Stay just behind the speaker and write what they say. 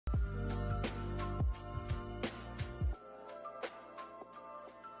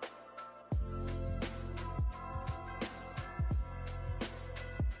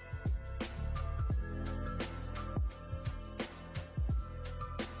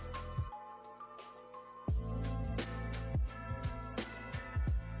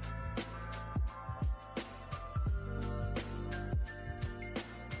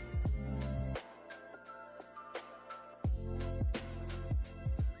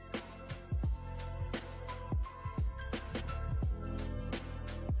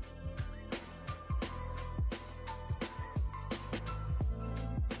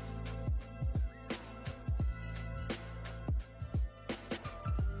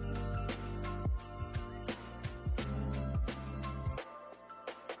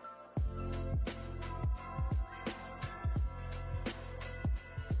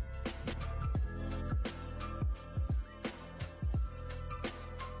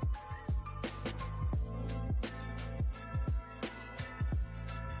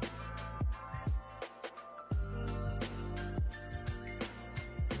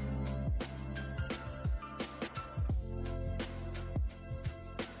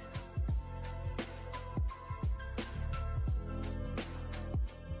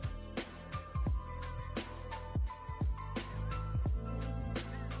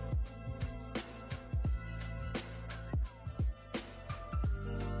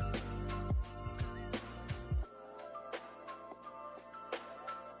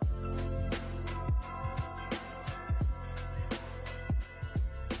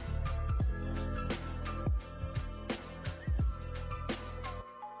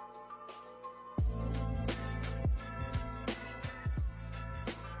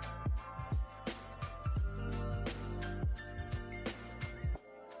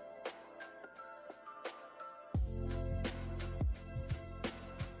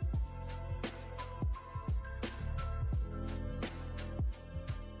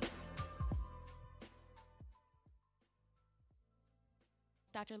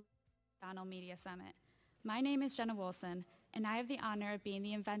Dr. Donald Media Summit. My name is Jenna Wilson, and I have the honor of being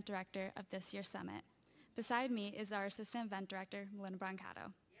the event director of this year's summit. Beside me is our assistant event director, Melinda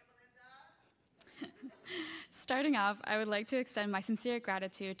Brancato. Starting off, I would like to extend my sincere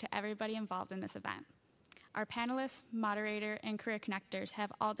gratitude to everybody involved in this event. Our panelists, moderator, and career connectors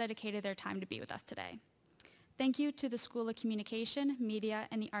have all dedicated their time to be with us today. Thank you to the School of Communication, Media,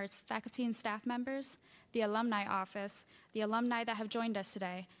 and the Arts faculty and staff members, the Alumni Office, the alumni that have joined us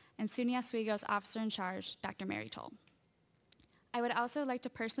today, and SUNY Oswego's Officer in Charge, Dr. Mary Toll. I would also like to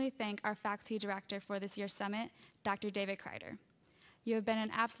personally thank our faculty director for this year's summit, Dr. David Kreider. You have been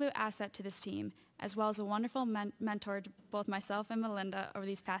an absolute asset to this team, as well as a wonderful mentor to both myself and Melinda over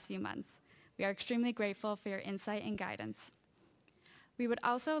these past few months. We are extremely grateful for your insight and guidance. We would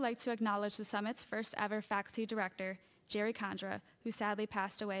also like to acknowledge the summit's first ever faculty director, Jerry Condra, who sadly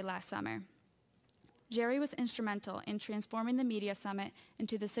passed away last summer. Jerry was instrumental in transforming the Media Summit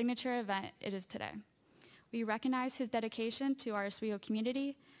into the signature event it is today. We recognize his dedication to our Oswego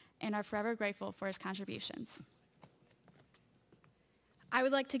community and are forever grateful for his contributions. I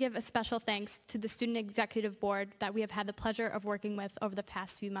would like to give a special thanks to the Student Executive Board that we have had the pleasure of working with over the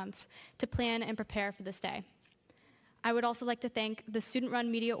past few months to plan and prepare for this day. I would also like to thank the student-run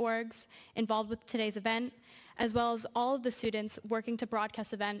media orgs involved with today's event, as well as all of the students working to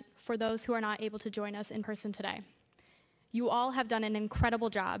broadcast the event for those who are not able to join us in person today. You all have done an incredible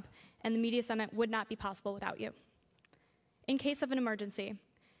job, and the Media Summit would not be possible without you. In case of an emergency,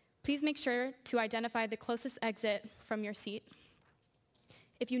 please make sure to identify the closest exit from your seat.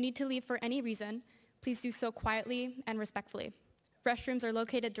 If you need to leave for any reason, please do so quietly and respectfully. Restrooms are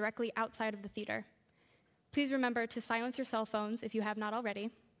located directly outside of the theater. Please remember to silence your cell phones if you have not already.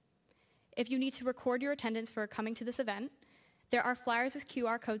 If you need to record your attendance for coming to this event, there are flyers with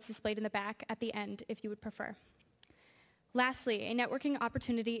QR codes displayed in the back at the end if you would prefer. Lastly, a networking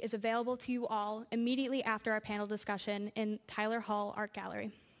opportunity is available to you all immediately after our panel discussion in Tyler Hall Art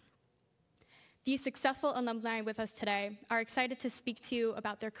Gallery. These successful alumni with us today are excited to speak to you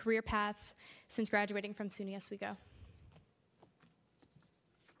about their career paths since graduating from SUNY Oswego.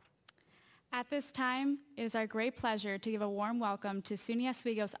 At this time, it is our great pleasure to give a warm welcome to SUNY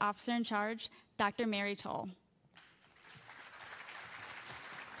Oswego's Officer in Charge, Dr. Mary Toll.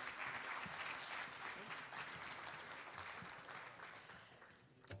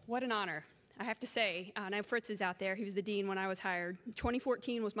 What an honor. I have to say, now Fritz is out there. He was the dean when I was hired.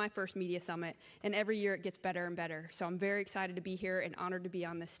 2014 was my first media summit, and every year it gets better and better. So I'm very excited to be here and honored to be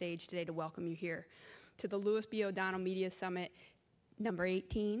on this stage today to welcome you here to the Lewis B. O'Donnell Media Summit number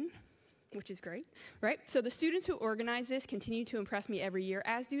 18, which is great, right? So the students who organize this continue to impress me every year,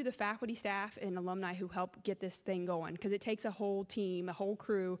 as do the faculty, staff, and alumni who help get this thing going, because it takes a whole team, a whole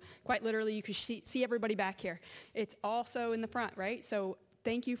crew. Quite literally, you can see everybody back here. It's also in the front, right? So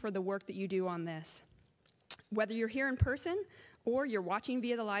thank you for the work that you do on this. Whether you're here in person or you're watching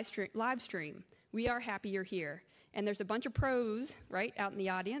via the live stream, we are happy you're here. And there's a bunch of pros, right, out in the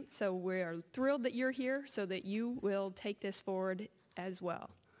audience, so we're thrilled that you're here so that you will take this forward as well.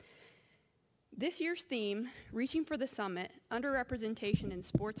 This year's theme, Reaching for the Summit, Underrepresentation in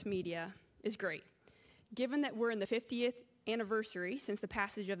Sports Media, is great. Given that we're in the 50th anniversary since the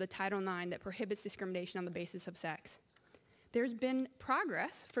passage of the Title IX that prohibits discrimination on the basis of sex. There's been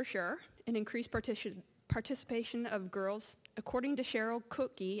progress, for sure, in increased participation of girls. According to Cheryl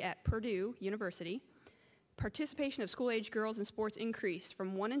Cookey at Purdue University, participation of school-age girls in sports increased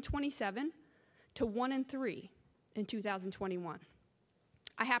from 1 in 27 to 1 in 3 in 2021.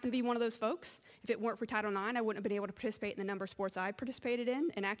 I happen to be one of those folks. If it weren't for Title IX, I wouldn't have been able to participate in the number of sports I participated in.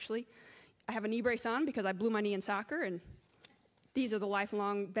 And actually, I have a knee brace on because I blew my knee in soccer, and these are the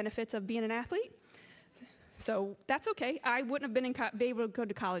lifelong benefits of being an athlete. So that's okay. I wouldn't have been able to go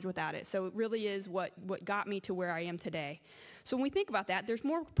to college without it. So it really is what got me to where I am today. So when we think about that, there's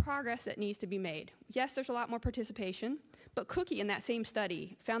more progress that needs to be made. Yes, there's a lot more participation, but Cookey in that same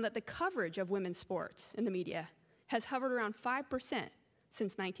study found that the coverage of women's sports in the media has hovered around 5%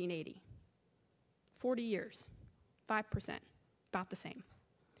 since 1980. 40 years, 5%, about the same.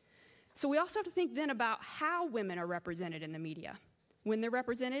 So we also have to think then about how women are represented in the media, when they're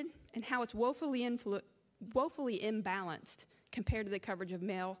represented, and how it's woefully imbalanced compared to the coverage of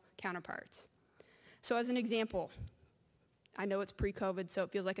male counterparts. So as an example, I know it's pre-COVID, so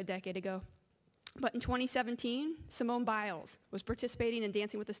it feels like a decade ago, but in 2017, Simone Biles was participating in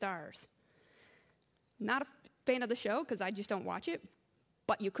Dancing with the Stars. Not a fan of the show, because I just don't watch it,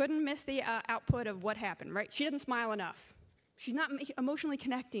 but you couldn't miss the output of what happened, right? She doesn't smile enough. She's not emotionally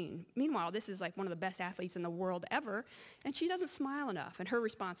connecting. Meanwhile, this is like one of the best athletes in the world ever, and she doesn't smile enough, and her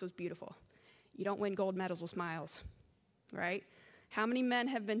response was beautiful. You don't win gold medals with smiles, right? How many men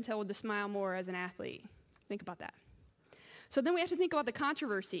have been told to smile more as an athlete? Think about that. So then we have to think about the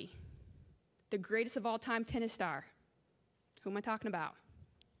controversy. The greatest of all time tennis star. Who am I talking about?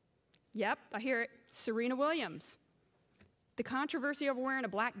 Yep, I hear it. Serena Williams. The controversy over wearing a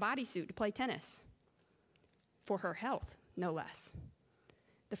black bodysuit to play tennis. For her health, no less.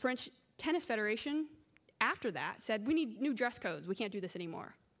 The French Tennis Federation, after that, said, we need new dress codes. We can't do this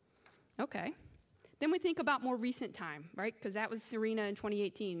anymore. Okay. Then we think about more recent time, right? Because that was Serena in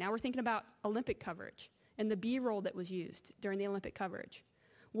 2018. Now we're thinking about Olympic coverage and the B-roll that was used during the Olympic coverage.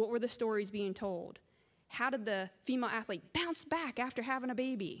 What were the stories being told? How did the female athlete bounce back after having a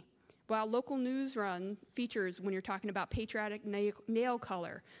baby? While local news run features when you're talking about patriotic nail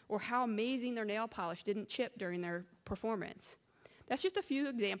color or how amazing their nail polish didn't chip during their performance. That's just a few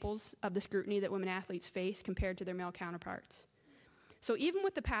examples of the scrutiny that women athletes face compared to their male counterparts. So even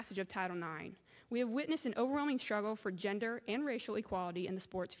with the passage of Title IX, we have witnessed an overwhelming struggle for gender and racial equality in the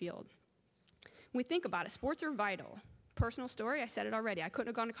sports field. When we think about it, sports are vital. Personal story, I said it already. I couldn't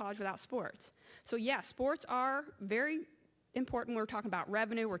have gone to college without sports. So yeah, sports are very important. We're talking about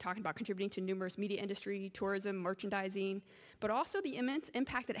revenue. We're talking about contributing to numerous media industry, tourism, merchandising, but also the immense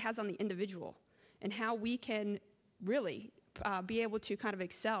impact that it has on the individual and how we can really be able to kind of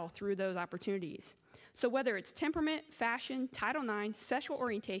excel through those opportunities. So whether it's temperament, fashion, Title IX, sexual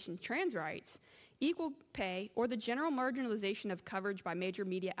orientation, trans rights, equal pay, or the general marginalization of coverage by major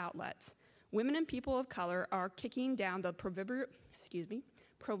media outlets, women and people of color are kicking down the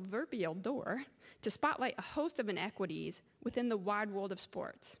proverbial door to spotlight a host of inequities within the wide world of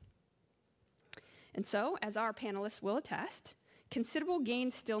sports. And so, as our panelists will attest, considerable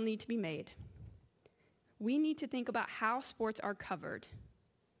gains still need to be made. We need to think about how sports are covered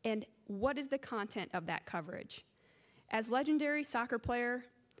and what is the content of that coverage. As legendary soccer player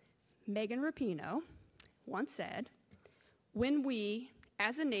Megan Rapinoe once said, when we,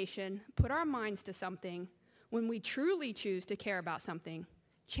 as a nation, put our minds to something, when we truly choose to care about something,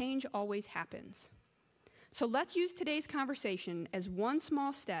 change always happens. So let's use today's conversation as one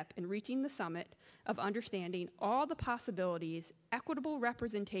small step in reaching the summit of understanding all the possibilities equitable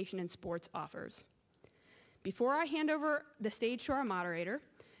representation in sports offers. Before I hand over the stage to our moderator,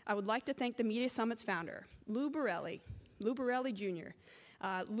 I would like to thank the Media Summit's founder, Lou Borelli Jr.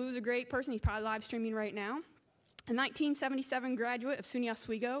 Lou's a great person. He's probably live streaming right now. A 1977 graduate of SUNY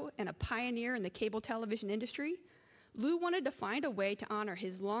Oswego and a pioneer in the cable television industry, Lou wanted to find a way to honor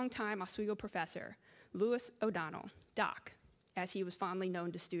his longtime Oswego professor, Louis O'Donnell, Doc, as he was fondly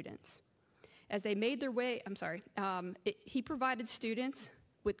known to students. As they made their way, he provided students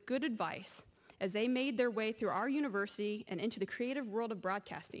with good advice as they made their way through our university and into the creative world of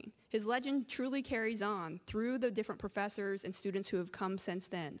broadcasting. His legend truly carries on through the different professors and students who have come since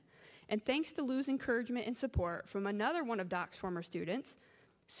then. And thanks to Lou's encouragement and support from another one of Doc's former students,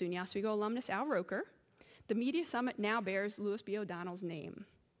 SUNY Oswego alumnus Al Roker, the Media Summit now bears Louis B. O'Donnell's name.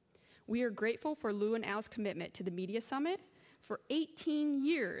 We are grateful for Lou and Al's commitment to the Media Summit. For 18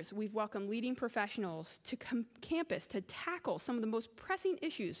 years, we've welcomed leading professionals to campus to tackle some of the most pressing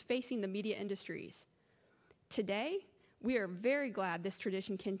issues facing the media industries. Today, we are very glad this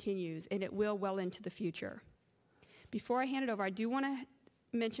tradition continues, and it will well into the future. Before I hand it over, I do want to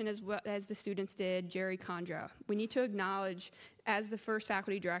mention, as well as the students did, Jerry Condra. We need to acknowledge as the first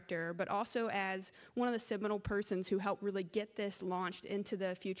faculty director, but also as one of the seminal persons who helped really get this launched into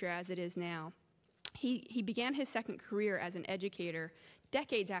the future as it is now. He began his second career as an educator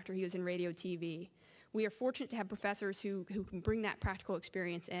decades after he was in radio TV. We are fortunate to have professors who can bring that practical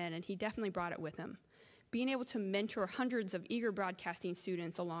experience in, and he definitely brought it with him, being able to mentor hundreds of eager broadcasting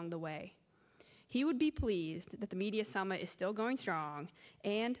students along the way. He would be pleased that the Media Summit is still going strong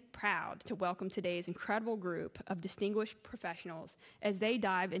and proud to welcome today's incredible group of distinguished professionals as they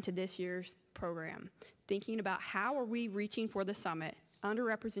dive into this year's program, thinking about how are we reaching for the summit,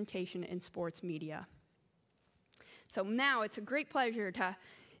 underrepresentation in sports media. So now it's a great pleasure to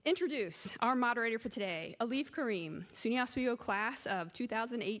introduce our moderator for today, Alif Karim, SUNY Oswego class of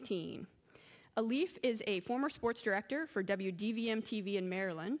 2018. Alif is a former sports director for WDVM-TV in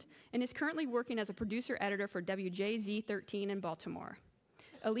Maryland and is currently working as a producer-editor for WJZ-13 in Baltimore.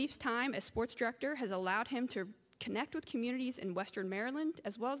 Alif's time as sports director has allowed him to connect with communities in Western Maryland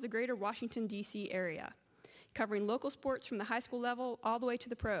as well as the greater Washington, D.C. area, covering local sports from the high school level all the way to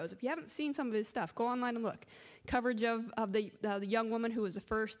the pros. If you haven't seen some of his stuff, go online and look. Coverage of the young woman who was the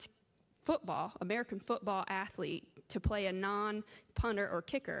first American football athlete to play a non-punter or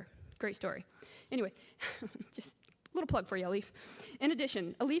kicker. Great story. Anyway, just a little plug for you, Alif. In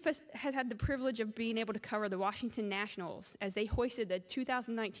addition, Alif has had the privilege of being able to cover the Washington Nationals as they hoisted the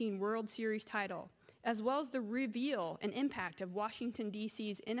 2019 World Series title as well as the reveal and impact of Washington,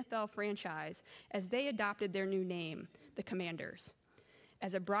 D.C.'s NFL franchise as they adopted their new name, the Commanders.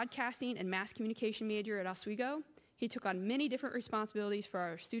 As a broadcasting and mass communication major at Oswego, he took on many different responsibilities for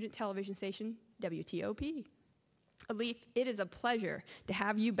our student television station, WTOP. Alif, it is a pleasure to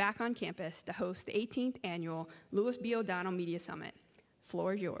have you back on campus to host the 18th annual Louis B. O'Donnell Media Summit.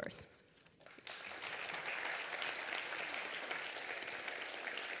 Floor is yours.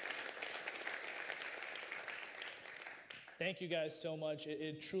 Thank you guys so much.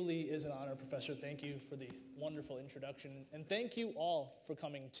 It truly is an honor, Professor. Thank you for the wonderful introduction. And thank you all for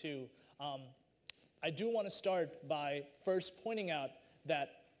coming too. I do want to start by first pointing out that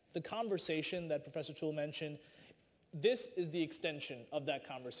the conversation that Professor Toole mentioned, this is the extension of that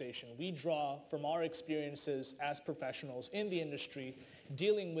conversation. We draw from our experiences as professionals in the industry,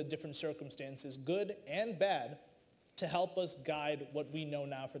 dealing with different circumstances, good and bad, to help us guide what we know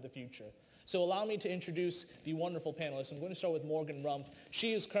now for the future. So allow me to introduce the wonderful panelists. I'm going to start with Morgan Rump.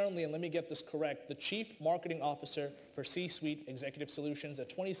 She is currently, and let me get this correct, the Chief Marketing Officer for C-Suite Executive Solutions, a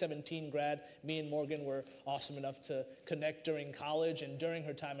 2017 grad. Me and Morgan were awesome enough to connect during college, and during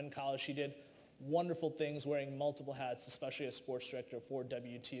her time in college, she did wonderful things wearing multiple hats, especially as sports director for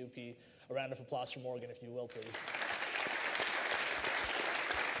WTOP. A round of applause for Morgan, if you will, please.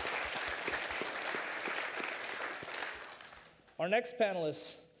 Our next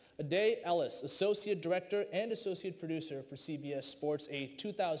panelist, Ade Ellis, Associate Director and Associate Producer for CBS Sports, a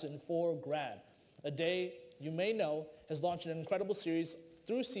 2004 grad. Ade, you may know, has launched an incredible series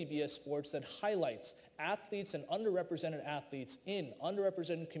through CBS Sports that highlights athletes and underrepresented athletes in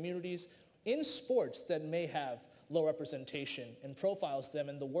underrepresented communities in sports that may have low representation, and profiles them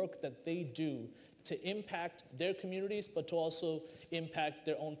in the work that they do to impact their communities, but to also impact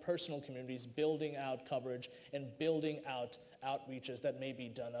their own personal communities, building out coverage and building out outreaches that may be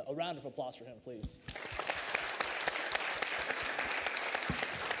done. A round of applause for him, please.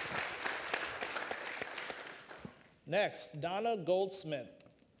 Next, Donna Goldsmith,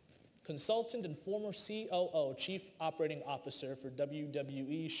 consultant and former COO, Chief Operating Officer for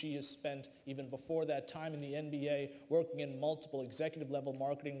WWE. She has spent, even before that, time in the NBA, working in multiple executive-level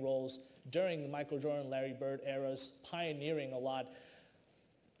marketing roles during the Michael Jordan, Larry Bird eras, pioneering a lot.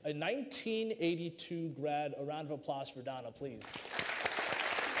 A 1982 grad. A round of applause for Donna, please.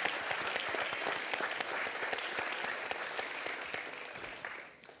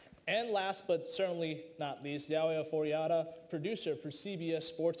 And last but certainly not least, Yao Foriata, producer for CBS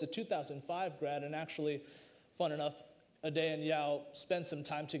Sports, a 2005 grad, and actually, fun enough, Ade and Yao spent some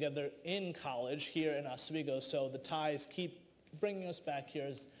time together in college here in Oswego, so the ties keep bringing us back here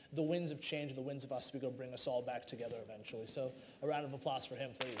as the winds of change and the winds of Oswego bring us all back together eventually. So a round of applause for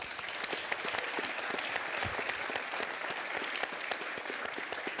him, please.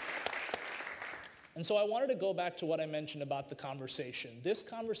 And so I wanted to go back to what I mentioned about the conversation. This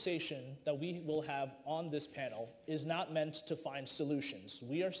conversation that we will have on this panel is not meant to find solutions.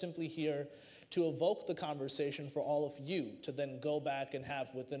 We are simply here to evoke the conversation for all of you to then go back and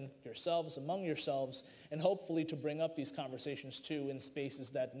have within yourselves, among yourselves, and hopefully to bring up these conversations too in spaces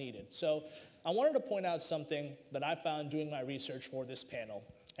that need it. So I wanted to point out something that I found doing my research for this panel,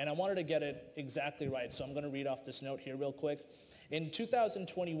 and I wanted to get it exactly right, so I'm going to read off this note here real quick. In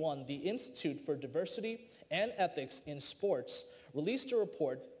 2021, the Institute for Diversity and Ethics in Sports released a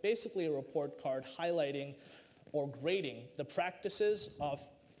report, basically a report card highlighting or grading the practices of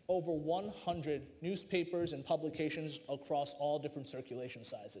over 100 newspapers and publications across all different circulation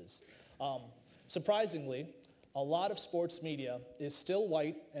sizes. Surprisingly, a lot of sports media is still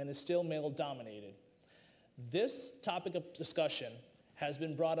white and is still male-dominated. This topic of discussion has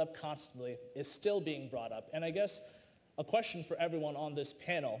been brought up constantly, is still being brought up, and I guess a question for everyone on this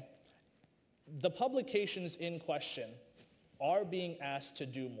panel. The publications in question are being asked to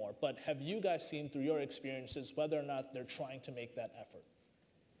do more, but have you guys seen through your experiences whether or not they're trying to make that effort?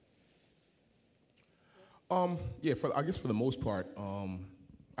 Yeah, I guess for the most part,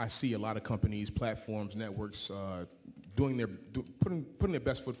 I see a lot of companies, platforms, networks putting their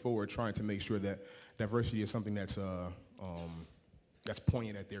best foot forward, trying to make sure that diversity is something that's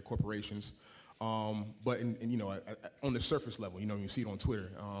poignant at their corporations. But on the surface level, you see it on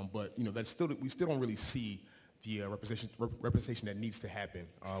Twitter. But we still don't really see the representation that needs to happen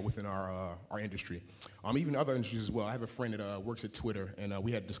within our industry. Even other industries as well. I have a friend that works at Twitter, and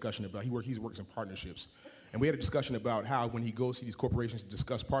we had a discussion about he works in partnerships, and we had a discussion about how when he goes to these corporations to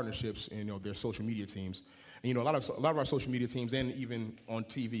discuss partnerships and their social media teams, and a lot of our social media teams, and even on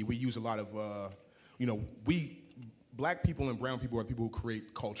TV, we use a lot of we black people and brown people are the people who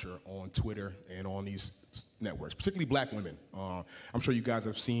create culture on Twitter and on these networks, particularly black women. I'm sure you guys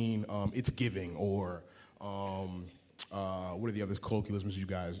have seen It's Giving, or what are the other colloquialisms you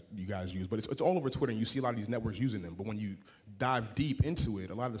guys use? But it's all over Twitter, and you see a lot of these networks using them. But when you dive deep into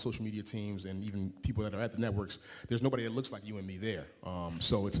it, a lot of the social media teams and even people that are at the networks, there's nobody that looks like you and me there.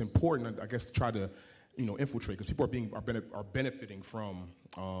 So it's important, I guess, to try to infiltrate, because people are benefiting from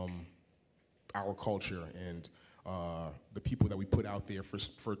our culture and the people that we put out there for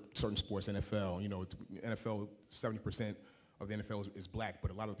certain sports. NFL, NFL, 70% of the NFL is black,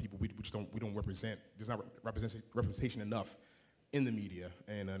 but a lot of the people we don't represent. There's not representation enough in the media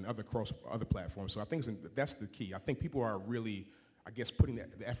and across other platforms. So I think that's the key. I think people are really, I guess, putting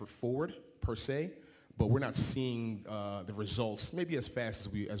the effort forward per se, but we're not seeing the results maybe as fast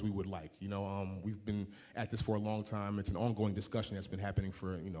as we would like. We've been at this for a long time. It's an ongoing discussion that's been happening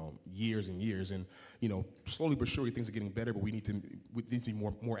for years and years, and slowly but surely things are getting better. But we need to be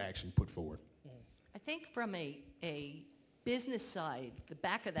more action put forward. I think from a business side, the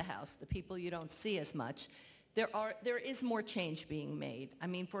back of the house, the people you don't see as much, there is more change being made. I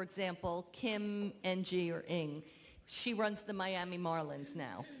mean, for example, Kim NG or Ing, she runs the Miami Marlins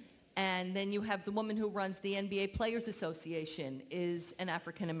now. And then you have the woman who runs the NBA Players Association is an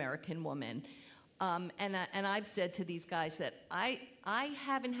African-American woman. And I've said to these guys that I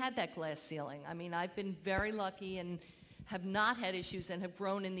haven't had that glass ceiling. I mean, I've been very lucky and have not had issues and have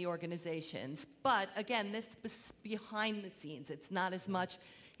grown in the organizations. But again, this is behind the scenes. It's not as much,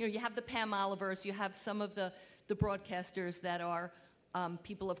 you have the Pam Olivers, you have some of the broadcasters that are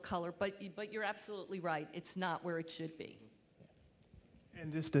people of color, but you're absolutely right. It's not where it should be.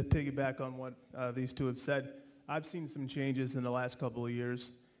 And just to piggyback on what these two have said, I've seen some changes in the last couple of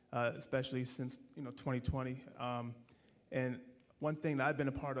years, especially since 2020. And one thing that I've been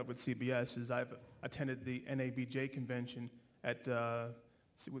a part of with CBS is I've attended the NABJ convention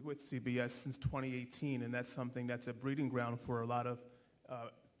with CBS since 2018, and that's something that's a breeding ground for a lot of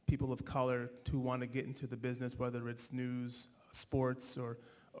people of color to want to get into the business, whether it's news, sports, or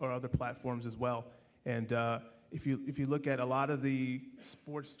other platforms as well. And if you look at a lot of the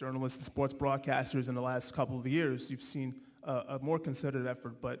sports journalists and sports broadcasters in the last couple of years, you've seen a more concerted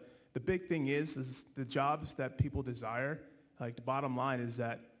effort. But the big thing is the jobs that people desire. Like, the bottom line is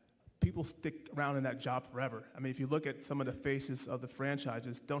that people stick around in that job forever. I mean, if you look at some of the faces of the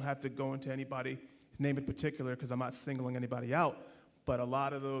franchises, don't have to go into anybody's name in particular because I'm not singling anybody out, but a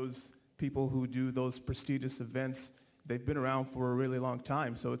lot of those people who do those prestigious events, they've been around for a really long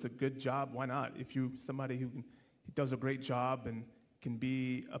time. So it's a good job. Why not? If somebody who does a great job and can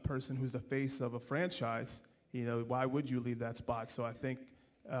be a person who's the face of a franchise, why would you leave that spot? So I think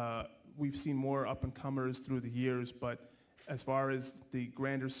we've seen more up-and-comers through the years, but as far as the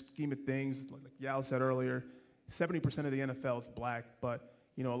grander scheme of things, like Yao said earlier, 70% of the NFL is black, but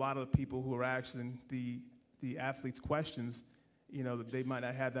a lot of the people who are asking the athletes questions, they might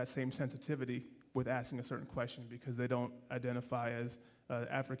not have that same sensitivity with asking a certain question because they don't identify as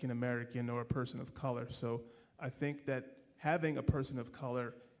African American or a person of color. So I think that having a person of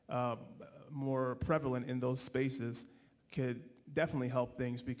color more prevalent in those spaces could definitely help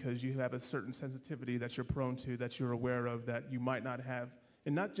things, because you have a certain sensitivity that you're prone to, that you're aware of, that you might not have.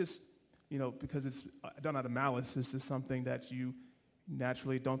 And not just, because it's done out of malice, it's just something that you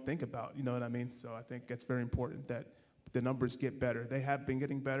naturally don't think about, you know what I mean? So I think it's very important that the numbers get better. They have been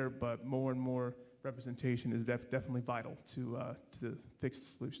getting better, but more and more representation is definitely vital to fix the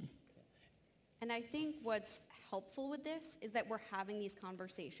solution. And I think what's helpful with this is that we're having these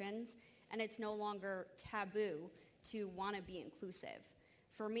conversations, and it's no longer taboo to want to be inclusive.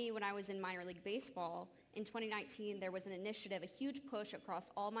 For me, when I was in minor league baseball, in 2019, there was an initiative, a huge push across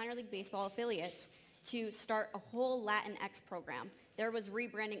all minor league baseball affiliates to start a whole Latinx program. There was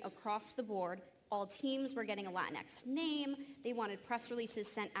rebranding across the board. All teams were getting a Latinx name. They wanted press releases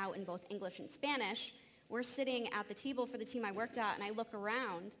sent out in both English and Spanish. We're sitting at the table for the team I worked at, and I look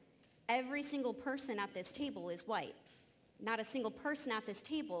around. Every single person at this table is white. Not a single person at this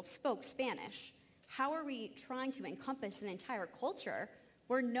table spoke Spanish. How are we trying to encompass an entire culture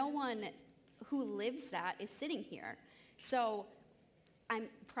where no one who lives that is sitting here? So I'm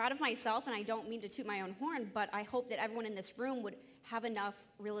proud of myself, and I don't mean to toot my own horn, but I hope that everyone in this room would have enough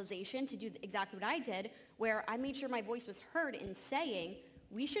realization to do exactly what I did, where I made sure my voice was heard in saying,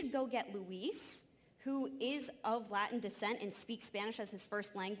 we should go get Luis, who is of Latin descent and speaks Spanish as his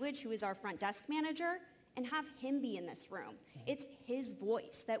first language, who is our front desk manager, and have him be in this room. It's his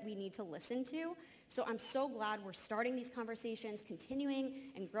voice that we need to listen to. So I'm so glad we're starting these conversations,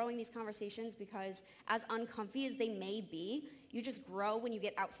 continuing and growing these conversations, because as uncomfy as they may be, you just grow when you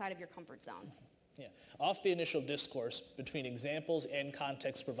get outside of your comfort zone. Yeah. Off the initial discourse, between examples and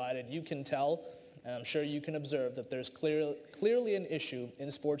context provided, you can tell, and I'm sure you can observe, that there's clearly an issue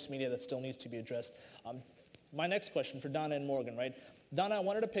in sports media that still needs to be addressed. My next question for Donna and Morgan, right? Donna, I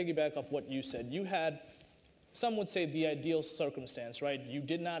wanted to piggyback off what you said. You had, some would say, the ideal circumstance, right? You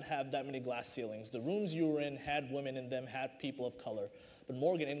did not have that many glass ceilings. The rooms you were in had women in them, had people of color. But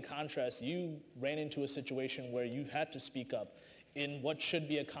Morgan, in contrast, you ran into a situation where you had to speak up in what should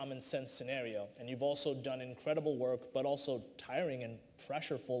be a common sense scenario. And you've also done incredible work, but also tiring and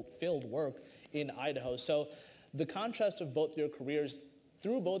pressure-filled work in Idaho. So the contrast of both your careers,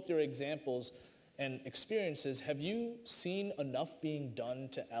 through both your examples and experiences, have you seen enough being done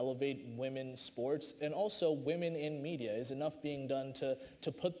to elevate women's sports and also women in media? Is enough being done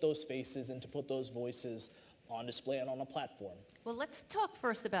to put those faces and to put those voices on display and on a platform? Well, let's talk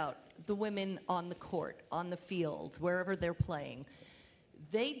first about the women on the court, on the field, wherever they're playing.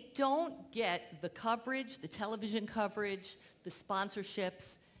 They don't get the coverage, the television coverage, the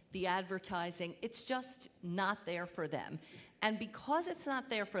sponsorships, the advertising. It's just not there for them. And because it's not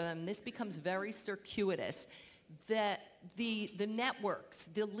there for them, this becomes very circuitous. The networks,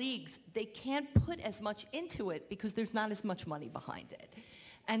 the leagues, they can't put as much into it because there's not as much money behind it.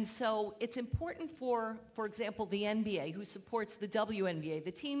 And so it's important for example, the NBA, who supports the WNBA.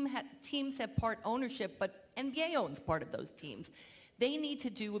 The teams have part ownership, but NBA owns part of those teams. They need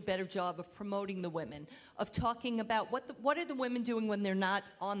to do a better job of promoting the women, of talking about what are the women doing when they're not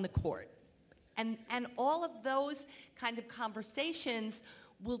on the court. And all of those kind of conversations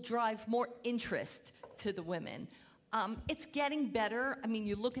will drive more interest to the women. It's getting better. I mean,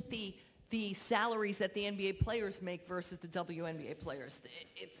 you look at the salaries that the NBA players make versus the WNBA players.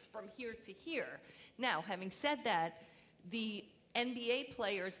 It's from here to here. Now, having said that, the NBA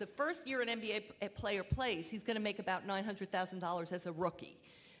players, the first year an NBA player plays, he's going to make about $900,000 as a rookie.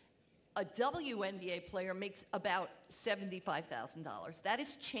 A WNBA player makes about $75,000. That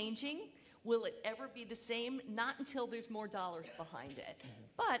is changing. Will it ever be the same? Not until there's more dollars behind it.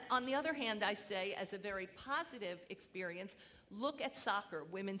 But on the other hand, I say, as a very positive experience, look at soccer,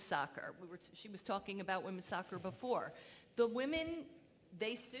 women's soccer. She was talking about women's soccer before. The women,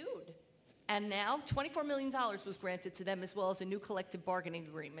 they sued. And now $24 million was granted to them, as well as a new collective bargaining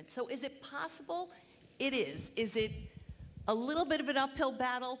agreement. So is it possible? It is. Is it a little bit of an uphill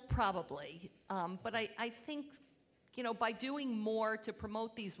battle? Probably. But I think, you know, by doing more to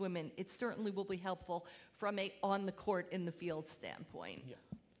promote these women, it certainly will be helpful from a on the court, in the field standpoint. Yeah.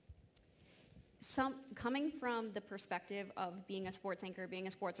 Coming from the perspective of being a sports anchor, being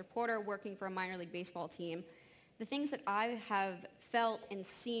a sports reporter, working for a minor league baseball team, the things that I have felt and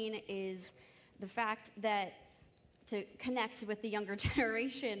seen is the fact that, to connect with the younger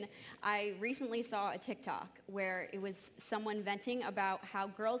generation, I recently saw a TikTok where it was someone venting about how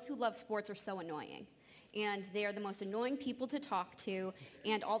girls who love sports are so annoying. And they are the most annoying people to talk to,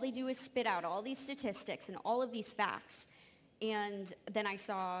 and all they do is spit out all these statistics and all of these facts. And then I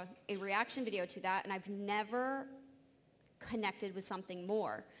saw a reaction video to that, and I've never connected with something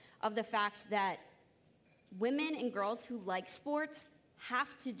more of the fact that women and girls who like sports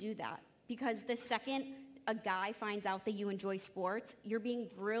have to do that, because the second a guy finds out that you enjoy sports, you're being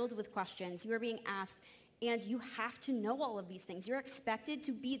grilled with questions, you're being asked, and you have to know all of these things. You're expected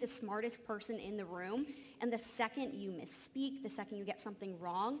to be the smartest person in the room, and the second you misspeak, the second you get something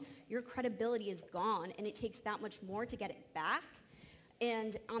wrong, your credibility is gone, and it takes that much more to get it back.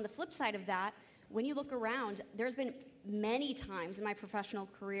 And on the flip side of that, when you look around, there's been many times in my professional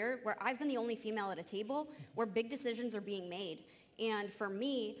career where I've been the only female at a table where big decisions are being made. And for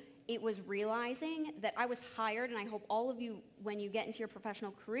me, it was realizing that I was hired, and I hope all of you, when you get into your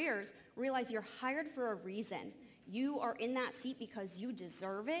professional careers, realize you're hired for a reason. You are in that seat because you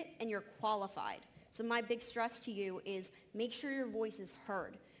deserve it and you're qualified. So my big stress to you is make sure your voice is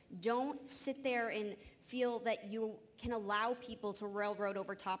heard. Don't sit there and feel that you can allow people to railroad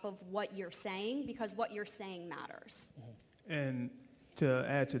over top of what you're saying, because what you're saying matters. And to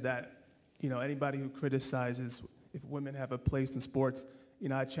add to that, you know, anybody who criticizes if women have a place in sports, you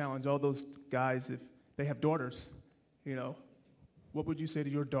know, I challenge all those guys, if they have daughters, you know, what would you say to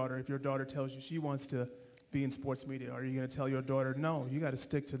your daughter if your daughter tells you she wants to be in sports media? Are you going to tell your daughter, no, you got to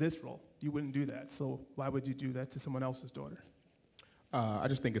stick to this role? You wouldn't do that. So why would you do that to someone else's daughter? I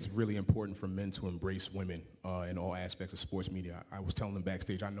just think it's really important for men to embrace women in all aspects of sports media. I was telling them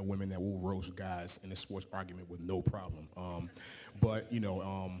backstage, I know women that will roast guys in a sports argument with no problem. But, you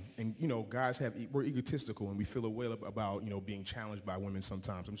know, guys we're egotistical, and we feel a way about, you know, being challenged by women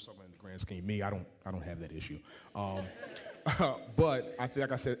sometimes. I'm just talking about in the grand scheme. Me, I don't have that issue. But I think,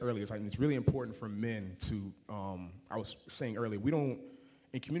 like I said earlier, it's really important for men to, I was saying earlier,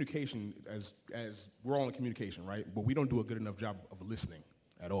 in communication, as we're all in communication, right? But we don't do a good enough job of listening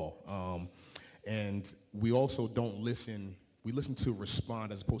at all. And we also don't listen. We listen to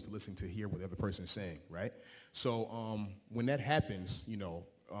respond as opposed to listening to hear what the other person is saying, right? So when that happens, you know,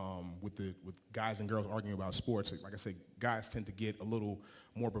 with guys and girls arguing about sports, like I say, guys tend to get a little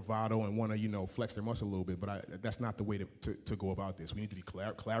more bravado and want to, you know, flex their muscle a little bit, but that's not the way to go about this. We need to be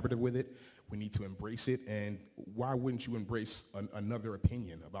collaborative with it. We need to embrace it, and why wouldn't you embrace another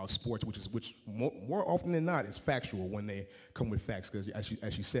opinion about sports, which more often than not is factual when they come with facts, because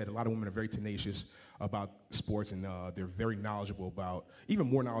as you said, a lot of women are very tenacious about sports, and they're very knowledgeable about, even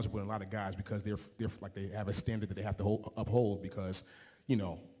more knowledgeable than a lot of guys, because they're like, they have a standard that they have to uphold, because, you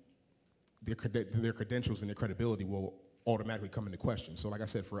know, their credentials and their credibility will automatically come into question. So like I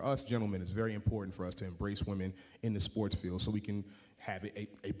said, for us gentlemen, it's very important for us to embrace women in the sports field so we can have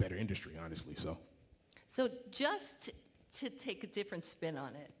a better industry, honestly. So just to take a different spin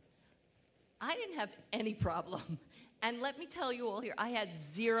on it, I didn't have any problem. And let me tell you all here, I had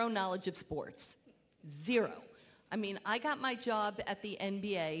zero knowledge of sports. Zero. I mean, I got my job at the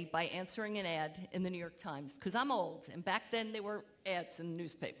NBA by answering an ad in the New York Times, because I'm old, and back then there were ads in the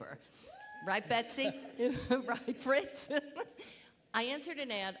newspaper. Right, Betsy? Right, Fritz? I answered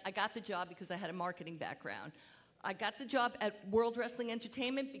an ad. I got the job because I had a marketing background. I got the job at World Wrestling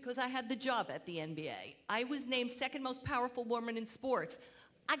Entertainment because I had the job at the NBA. I was named second most powerful woman in sports.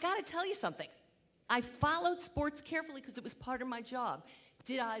 I got to tell you something. I followed sports carefully because it was part of my job.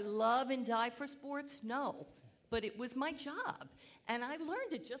 Did I love and die for sports? No, but it was my job. And I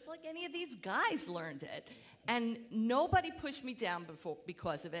learned it just like any of these guys learned it. And nobody pushed me down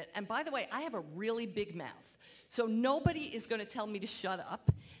because of it. And by the way, I have a really big mouth. So nobody is going to tell me to shut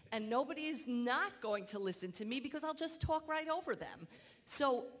up. And nobody is not going to listen to me because I'll just talk right over them.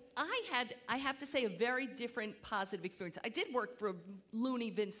 So I have to say, a very different positive experience. I did work for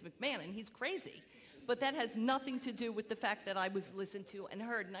loony Vince McMahon, and he's crazy. But that has nothing to do with the fact that I was listened to and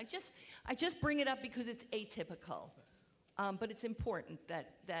heard. And I just bring it up because it's atypical. But it's important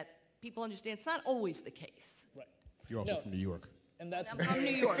that people understand it's not always the case. Right. You're also from New York. And that's I'm from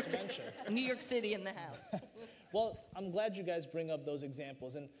New York. to mention. New York City in the house. Well, I'm glad you guys bring up those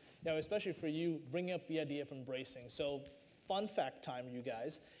examples, and you know, especially for you, bringing up the idea of embracing. So, fun fact time, you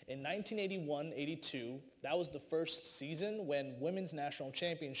guys. In 1981-82, that was the first season when women's national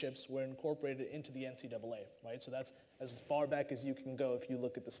championships were incorporated into the NCAA, right? So that's as far back as you can go if you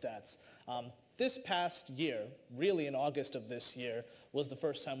look at the stats. This past year, really in August of this year, was the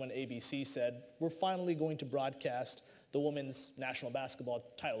first time when ABC said, we're finally going to broadcast the women's national basketball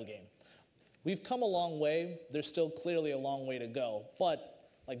title game. We've come a long way. There's still clearly a long way to go. But,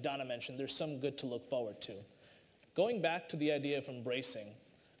 like Donna mentioned, there's some good to look forward to. Going back to the idea of embracing,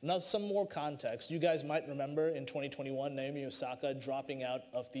 now some more context. You guys might remember in 2021, Naomi Osaka dropping out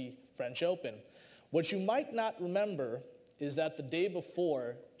of the French Open. What you might not remember is that the day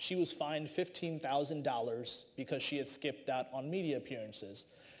before, she was fined $15,000 because she had skipped out on media appearances.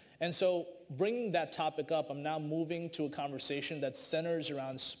 And so bringing that topic up, I'm now moving to a conversation that centers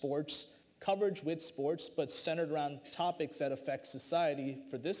around sports, coverage with sports, but centered around topics that affect society,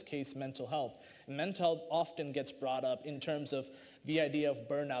 for this case, mental health. And mental health often gets brought up in terms of the idea of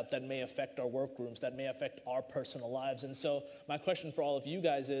burnout that may affect our workrooms, that may affect our personal lives. And so my question for all of you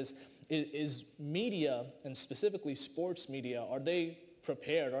guys is media, and specifically sports media, are they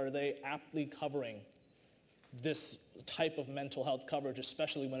prepared? Are they aptly covering this type of mental health coverage,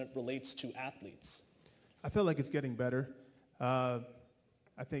 especially when it relates to athletes? I feel like it's getting better.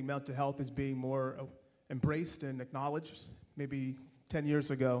 I think mental health is being more embraced and acknowledged. Maybe 10 years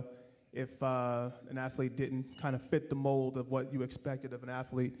ago, if an athlete didn't kind of fit the mold of what you expected of an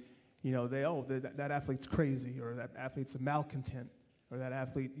athlete, you know, that athlete's crazy, or that athlete's a malcontent, or that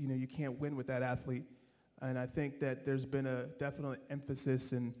athlete, you know, you can't win with that athlete. And I think that there's been a definite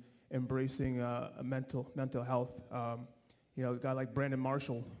emphasis in embracing mental health. You know, a guy like Brandon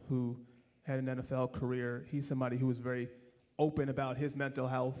Marshall, who had an NFL career, he's somebody who was very open about his mental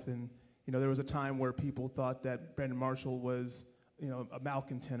health. And, you know, there was a time where people thought that Brandon Marshall was, you know, a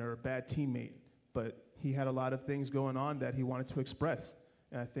malcontent or a bad teammate, but he had a lot of things going on that he wanted to express.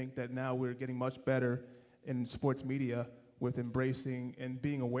 And I think that now we're getting much better in sports media with embracing and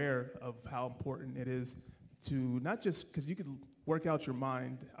being aware of how important it is to not just, because you could work out your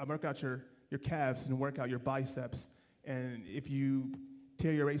mind, work out your calves and work out your biceps. And if you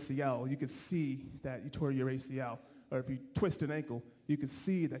tear your ACL, you could see that you tore your ACL. Or if you twist an ankle, you could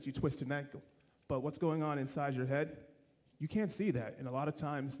see that you twist an ankle. But what's going on inside your head, you can't see that. And a lot of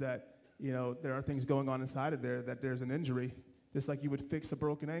times that, you know, there are things going on inside of there, that there's an injury, just like you would fix a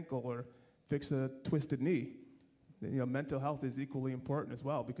broken ankle or fix a twisted knee. mental health is equally important as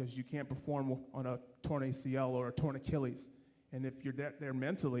well, because you can't perform on a torn ACL or a torn Achilles. And if you're there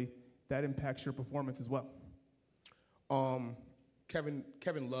mentally, that impacts your performance as well.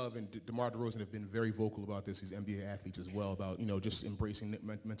 Kevin Love and DeMar DeRozan have been very vocal about this, these NBA athletes as well, about, just embracing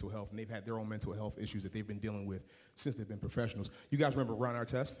mental health. And they've had their own mental health issues that they've been dealing with since they've been professionals. You guys remember Ron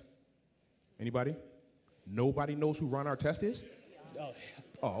Artest? Anybody? Nobody knows who Ron Artest is?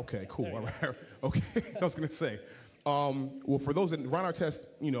 Oh, okay, cool. All right. Okay, I was going to say. Well, for those that, Ron Artest,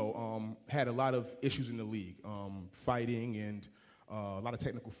 had a lot of issues in the league, fighting and a lot of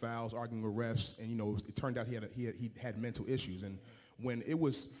technical fouls, arguing with refs, and it turned out he had mental issues. And when it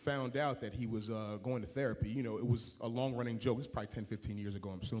was found out that he was going to therapy, it was a long-running joke. This is probably 10, 15 years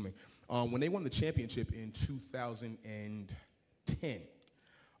ago, I'm assuming. When they won the championship in 2010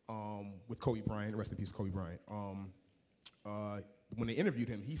 with Kobe Bryant, rest in peace, Kobe Bryant. When they interviewed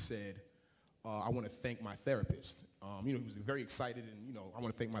him, he said, I want to thank my therapist. He was very excited and, I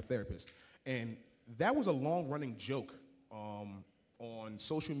want to thank my therapist. And that was a long-running joke on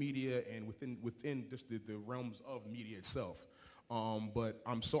social media and within just the realms of media itself. But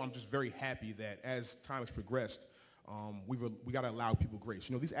I'm just very happy that as time has progressed, we got to allow people grace.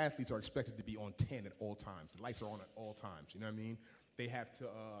 These athletes are expected to be on 10 at all times. The lights are on at all times, you know what I mean? They have to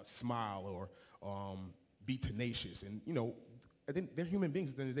smile or be tenacious. And, I think they're human beings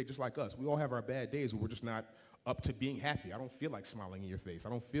at the end of the day, just like us. We all have our bad days where we're just not up to being happy. I don't feel like smiling in your face. I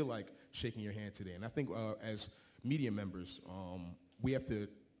don't feel like shaking your hand today. And I think as media members, we have to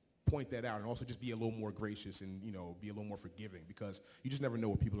point that out and also just be a little more gracious and, be a little more forgiving, because you just never know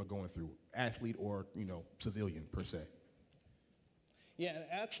what people are going through, athlete or, civilian per se. Yeah, and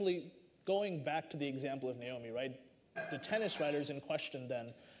actually, going back to the example of Naomi, right? The tennis writers in question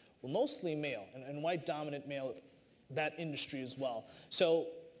then were mostly male and white-dominant male, that industry as well. So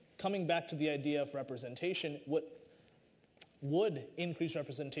coming back to the idea of representation, would increased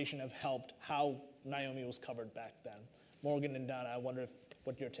representation have helped how Naomi was covered back then? Morgan and Donna, I wonder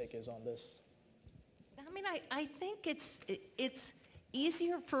what your take is on this. I mean, I think it's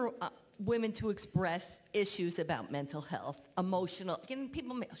easier for women to express issues about mental health, emotional.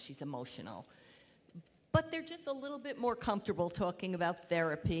 People may, she's emotional. But they're just a little bit more comfortable talking about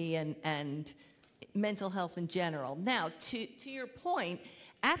therapy and mental health in general. Now, to your point,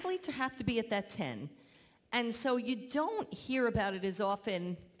 athletes have to be at that 10. And so you don't hear about it as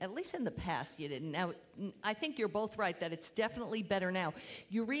often, at least in the past you didn't. Now, I think you're both right that it's definitely better now.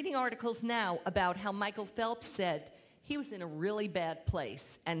 You're reading articles now about how Michael Phelps said he was in a really bad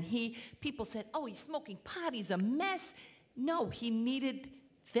place. And people said, oh, he's smoking pot, he's a mess. No, he needed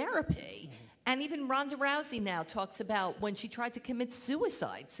therapy. Mm-hmm. And even Ronda Rousey now talks about when she tried to commit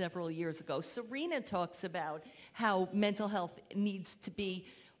suicide several years ago. Serena talks about how mental health needs to be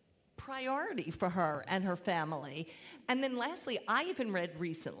priority for her and her family. And then lastly, I even read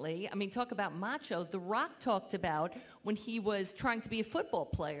recently, talk about macho, The Rock talked about when he was trying to be a football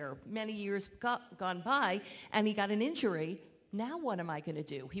player many years gone by, and he got an injury. Now what am I going to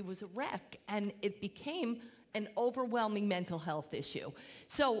do? He was a wreck, and it became an overwhelming mental health issue.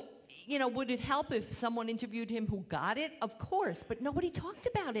 So, would it help if someone interviewed him who got it? Of course, but nobody talked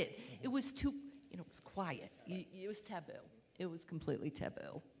about it. It was too, it was quiet. It was taboo. It was completely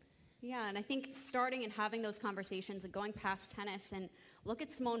taboo. Yeah, and I think starting and having those conversations and going past tennis, and look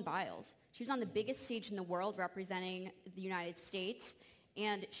at Simone Biles. She was on the biggest stage in the world representing the United States,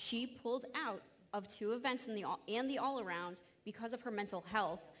 and she pulled out of 2 events in the all-around because of her mental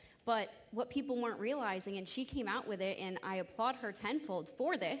health. But what people weren't realizing, and she came out with it, and I applaud her tenfold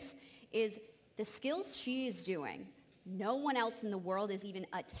for this, is the skills she is doing. No one else in the world is even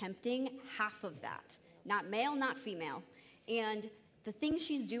attempting half of that. Not male, not female. And the things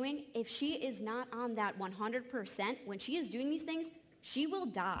she's doing, if she is not on that 100%, when she is doing these things, she will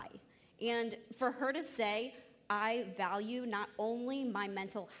die. And for her to say, I value not only my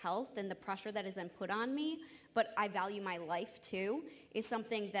mental health and the pressure that has been put on me, but I value my life too, is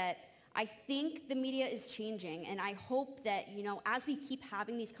something that I think the media is changing. And I hope that, as we keep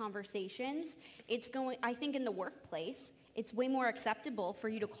having these conversations, I think in the workplace, it's way more acceptable for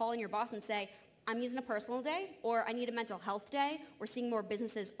you to call in your boss and say, I'm using a personal day, or I need a mental health day. We're seeing more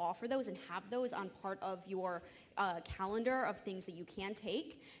businesses offer those and have those on part of your calendar of things that you can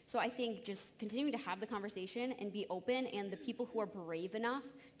take. So I think just continuing to have the conversation and be open, and the people who are brave enough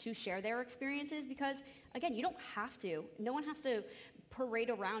to share their experiences, because again, you don't have to. No one has to parade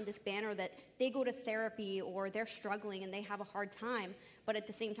around this banner that they go to therapy or they're struggling and they have a hard time. But at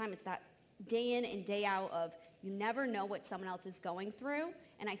the same time, it's that day in and day out of You never know what someone else is going through.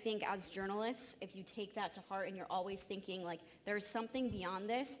 And I think as journalists, if you take that to heart and you're always thinking like, there's something beyond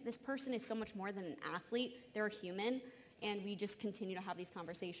this person is so much more than an athlete, they're a human, and we just continue to have these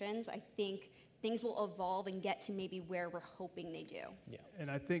conversations, I think things will evolve and get to maybe where we're hoping they do. Yeah. And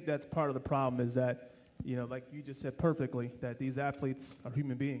I think that's part of the problem is that, like you just said perfectly, that these athletes are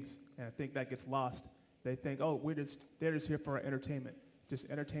human beings. And I think that gets lost. They think, oh, they're just here for our entertainment. Just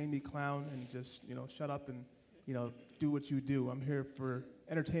entertain me, clown, and just, shut up and, do what you do. I'm here for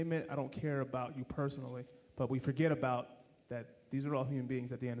entertainment. I don't care about you personally. But we forget about that these are all human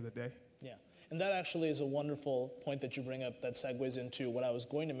beings at the end of the day. Yeah. And that actually is a wonderful point that you bring up that segues into what I was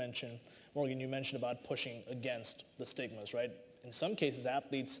going to mention. Morgan, you mentioned about pushing against the stigmas, right? In some cases,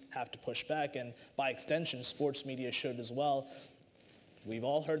 athletes have to push back, and by extension, sports media should as well. We've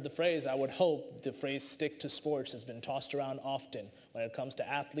all heard the phrase, I would hope the phrase stick to sports has been tossed around often when it comes to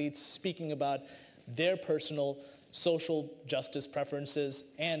athletes speaking about their personal social justice preferences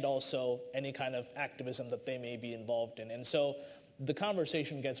and also any kind of activism that they may be involved in. And so the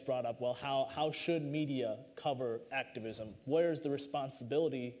conversation gets brought up, well, how should media cover activism? Where's the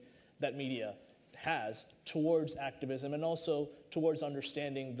responsibility that media has towards activism and also towards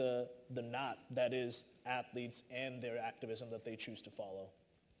understanding the knot that is athletes and their activism that they choose to follow?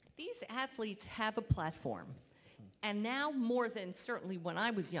 These athletes have a platform. And now more than certainly when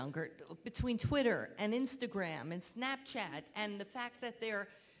I was younger, between Twitter and Instagram and Snapchat and the fact that their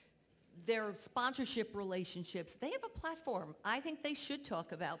sponsorship relationships, they have a platform. I think they should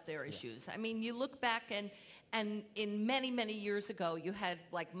talk about their issues. I mean, you look back and in many, many years ago, you had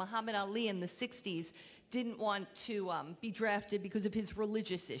like Muhammad Ali in the 60s didn't want to be drafted because of his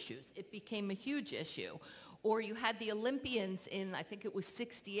religious issues. It became a huge issue. Or you had the Olympians in, I think it was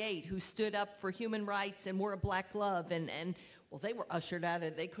 68, who stood up for human rights and wore a black glove and well, they were ushered out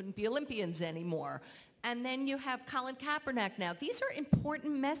of, they couldn't be Olympians anymore. And then you have Colin Kaepernick now. These are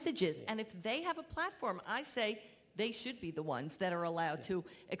important messages, and if they have a platform, I say they should be the ones that are allowed to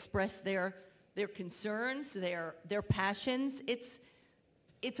express their concerns, their passions.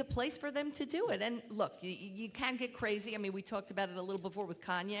 It's a place for them to do it. And look, you can get crazy. I mean, we talked about it a little before with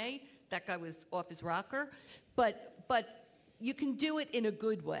Kanye. That guy was off his rocker. But you can do it in a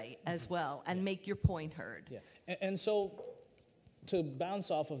good way as well and make your point heard. Yeah. And so to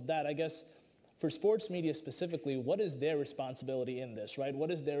bounce off of that, I guess for sports media specifically, what is their responsibility in this, right?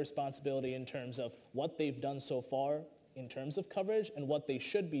 What is their responsibility in terms of what they've done so far in terms of coverage and what they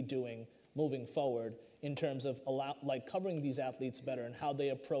should be doing moving forward in terms of covering these athletes better and how they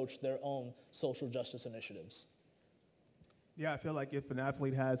approach their own social justice initiatives? Yeah, I feel like if an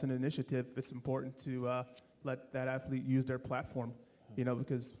athlete has an initiative, it's important to let that athlete use their platform,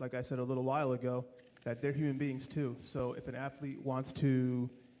 because like I said a little while ago, that they're human beings too. So if an athlete wants to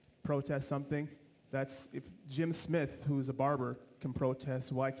protest something, if Jim Smith, who's a barber, can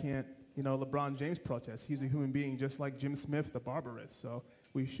protest, why can't, LeBron James protest? He's a human being just like Jim Smith, the barber, is. So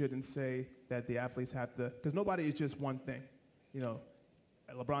we shouldn't say that the athletes have to, because nobody is just one thing.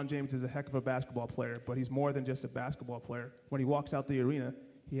 LeBron James is a heck of a basketball player, but he's more than just a basketball player. When he walks out the arena,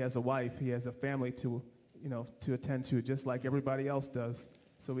 he has a wife, he has a family to attend to, just like everybody else does.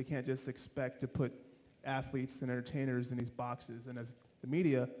 So we can't just expect to put athletes and entertainers in these boxes. And as the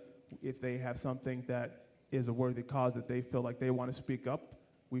media, if they have something that is a worthy cause that they feel like they want to speak up,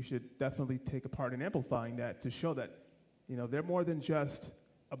 we should definitely take a part in amplifying that to show that, they're more than just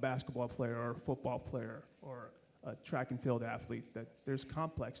a basketball player or a football player or a track and field athlete, that there's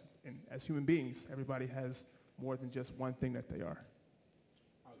complex. And as human beings, everybody has more than just one thing that they are.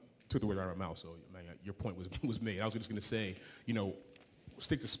 Took the word out of my mouth, so man, your point was made. I was just going to say,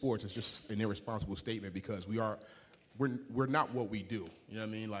 stick to sports is just an irresponsible statement because we're not what we do. You know what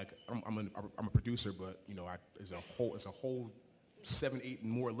I mean? Like I'm a producer, but it's a whole 7, 8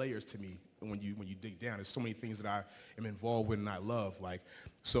 and more layers to me when you dig down. There's so many things that I am involved with and I love.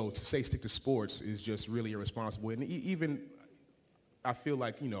 So to say stick to sports is just really irresponsible. And even I feel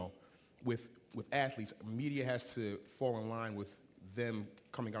like with athletes, media has to fall in line with them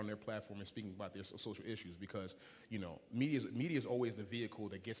coming out on their platform and speaking about their social issues because media is always the vehicle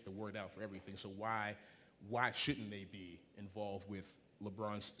that gets the word out for everything. So why shouldn't they be involved with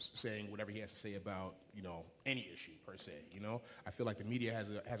LeBron saying whatever he has to say about any issue per se? I feel like the media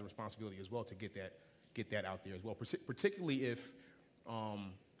has a responsibility as well to get that out there as well, particularly if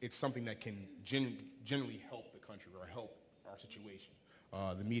it's something that can generally help the country or help our situation.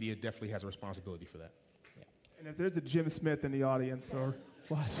 The media definitely has a responsibility for that. Yeah. And if there's a Jim Smith in the audience or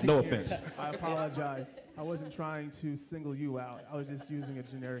watching, no offense, I apologize. I wasn't trying to single you out. I was just using a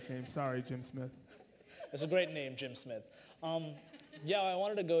generic name. Sorry, Jim Smith. It's a great name, Jim Smith. Yeah, I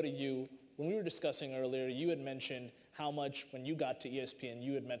wanted to go to you when we were discussing earlier, you had mentioned how much when you got to ESPN,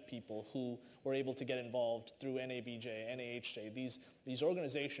 you had met people who were able to get involved through NABJ, NAHJ, these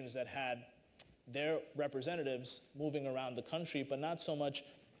organizations that had their representatives moving around the country, but not so much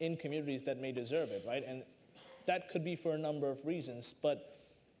in communities that may deserve it, right? And that could be for a number of reasons, but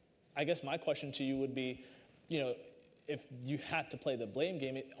I guess my question to you would be, if you had to play the blame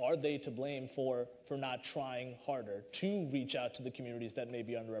game, are they to blame for not trying harder to reach out to the communities that may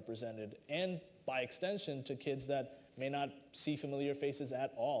be underrepresented, and by extension to kids that may not see familiar faces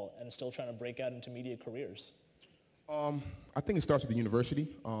at all and still trying to break out into media careers? I think it starts with the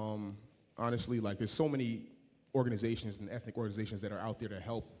university. Honestly, like there's so many organizations and ethnic organizations that are out there to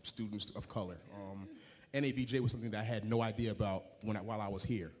help students of color. NABJ was something that I had no idea about while I was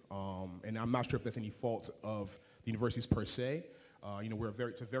here, and I'm not sure if that's any fault of the universities per se.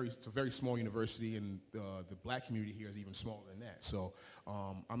 It's a very small university, and the black community here is even smaller than that. So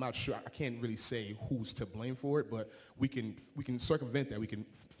I'm not sure. I can't really say who's to blame for it, but we can circumvent that. We can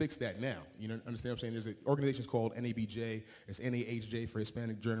fix that now. You understand what I'm saying? There's organizations called NABJ. There's NAHJ for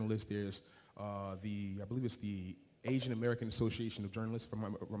Hispanic journalists. There's I believe it's the Asian American Association of Journalists, if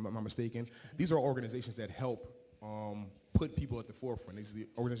I'm not mistaken. These are organizations that help put people at the forefront. These are the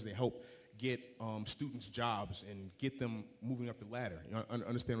organizations that help get students jobs and get them moving up the ladder.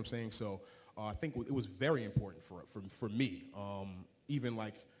 Understand what I'm saying? So I think it was very important for me. Even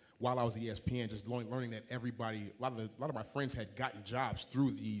like while I was at ESPN, just learning that a lot of my friends had gotten jobs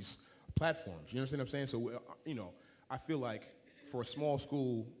through these platforms. You understand what I'm saying? So I feel like for a small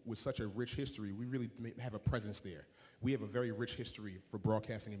school with such a rich history, we really have a presence there. We have a very rich history for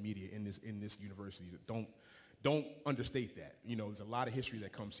broadcasting and media in this university. Don't understate that. There's a lot of history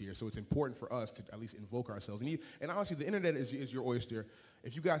that comes here, so it's important for us to at least invoke ourselves. And honestly, the internet is your oyster.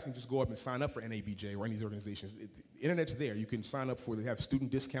 If you guys can just go up and sign up for NABJ or any of these organizations, the internet's there. You can sign up they have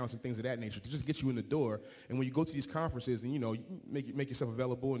student discounts and things of that nature to just get you in the door. And when you go to these conferences, then you make yourself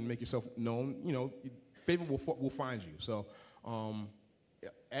available and make yourself known. Favorable will find you. So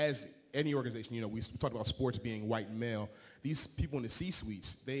as any organization, we talked about sports being white and male. These people in the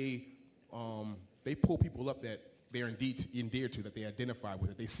C-suites, they pull people up that they're indeed endeared to, that they identify with,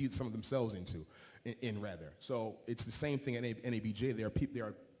 that they see some of themselves in rather. So it's the same thing at NABJ. There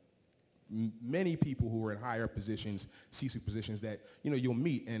are many people who are in higher positions, C-suite positions that you'll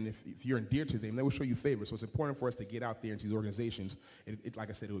meet, and if you're endeared to them, they will show you favor. So it's important for us to get out there into these organizations. Like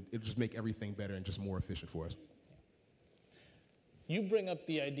I said, it'll just make everything better and just more efficient for us. You bring up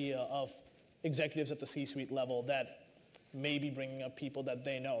the idea of executives at the C-suite level that may be bringing up people that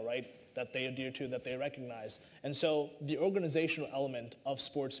they know, right? That they adhere to, that they recognize. And so the organizational element of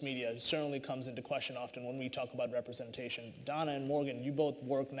sports media certainly comes into question often when we talk about representation. Donna and Morgan, you both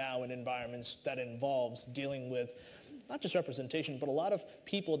work now in environments that involves dealing with not just representation, but a lot of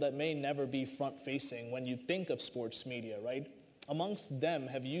people that may never be front-facing when you think of sports media, right? Amongst them,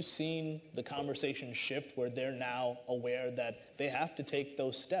 have you seen the conversation shift where they're now aware that they have to take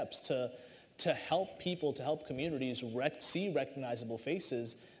those steps to help people, to help communities see recognizable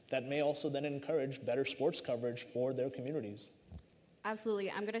faces that may also then encourage better sports coverage for their communities? Absolutely.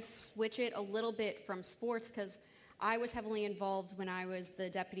 I'm going to switch it a little bit from sports because I was heavily involved when I was the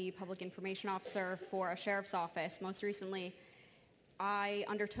Deputy Public Information Officer for a sheriff's office. Most recently, I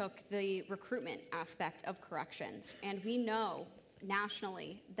undertook the recruitment aspect of corrections. And we know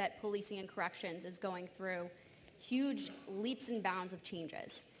nationally that policing and corrections is going through huge leaps and bounds of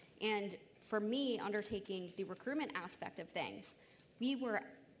changes. And for me, undertaking the recruitment aspect of things, we were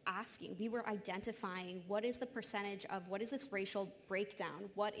identifying what is the percentage of, what is this racial breakdown,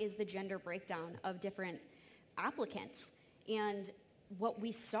 what is the gender breakdown of different applicants. And what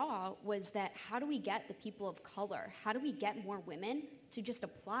we saw was that how do we get the people of color, how do we get more women to just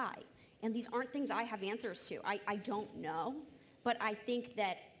apply? And these aren't things I have answers to. I don't know, but I think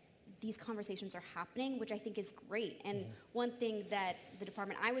that these conversations are happening, which I think is great. And one thing that the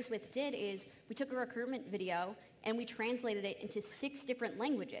department I was with did is we took a recruitment video and we translated it into 6 different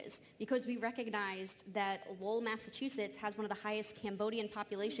languages because we recognized that Lowell, Massachusetts has one of the highest Cambodian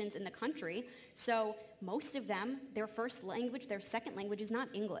populations in the country. So most of them, their first language, their second language is not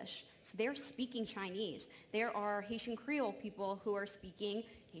English. So they're speaking Chinese. There are Haitian Creole people who are speaking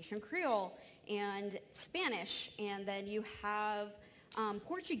Haitian Creole and Spanish. And then you have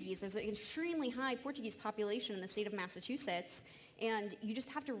Portuguese. There's an extremely high Portuguese population in the state of Massachusetts. And you just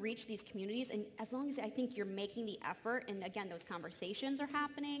have to reach these communities. And as long as I think you're making the effort, and again, those conversations are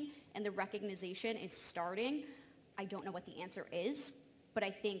happening and the recognition is starting, I don't know what the answer is, but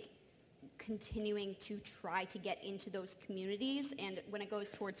I think continuing to try to get into those communities, and when it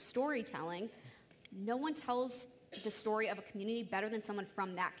goes towards storytelling, no one tells the story of a community better than someone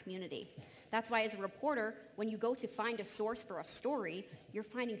from that community. That's why as a reporter, when you go to find a source for a story, you're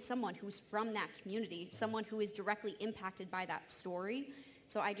finding someone who's from that community, someone who is directly impacted by that story.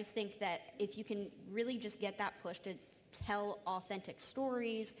 So I just think that if you can really just get that push to tell authentic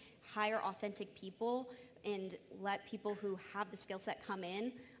stories, hire authentic people, and let people who have the skill set come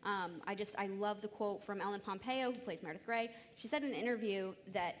in. I love the quote from Ellen Pompeo, who plays Meredith Grey. She said in an interview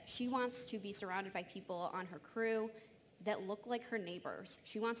that she wants to be surrounded by people on her crew that look like her neighbors.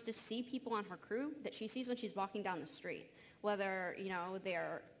 She wants to see people on her crew that she sees when she's walking down the street, whether,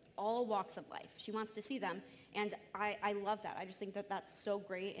 they're all walks of life. She wants to see them, and I love that. I just think that that's so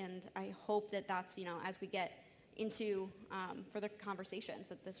great, and I hope that that's, as we get into further conversations,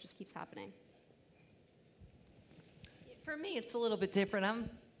 that this just keeps happening. For me, it's a little bit different. I'm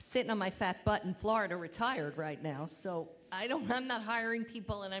sitting on my fat butt in Florida, retired right now, so I'm not hiring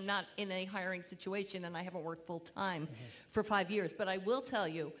people, and I'm not in a hiring situation, and I haven't worked full-time for 5 years. But I will tell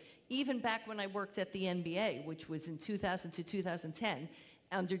you, even back when I worked at the NBA, which was in 2000 to 2010,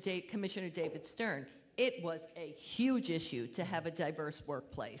 under Commissioner David Stern, it was a huge issue to have a diverse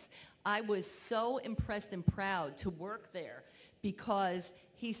workplace. I was so impressed and proud to work there because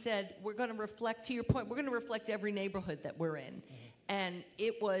he said, we're going to reflect, to your point, we're going to reflect every neighborhood that we're in. And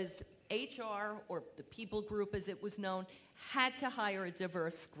it was HR, or the people group as it was known, had to hire a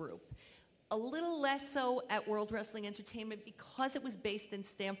diverse group. A little less so at World Wrestling Entertainment because it was based in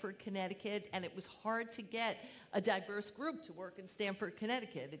Stamford, Connecticut, and it was hard to get a diverse group to work in Stamford,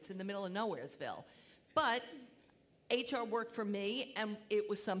 Connecticut. It's in the middle of Nowheresville. But HR worked for me, and it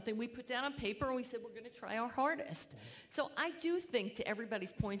was something we put down on paper, and we said, we're going to try our hardest. So I do think, to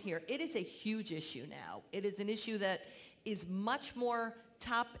everybody's point here, it is a huge issue now. It is an issue that is much more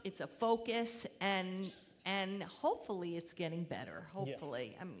top, it's a focus, and hopefully it's getting better,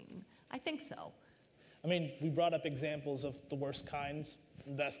 hopefully. Yeah. I mean, I think so. I mean, we brought up examples of the worst kinds,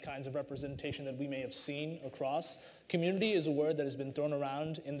 best kinds of representation that we may have seen across. Community is a word that has been thrown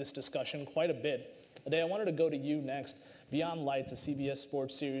around in this discussion quite a bit. Ade, I wanted to go to you next. Beyond Lights, a CBS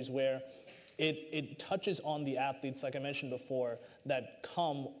sports series where it touches on the athletes, like I mentioned before, that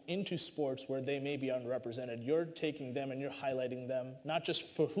come into sports where they may be underrepresented. You're taking them and you're highlighting them, not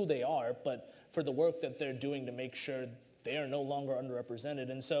just for who they are, but for the work that they're doing to make sure they are no longer underrepresented.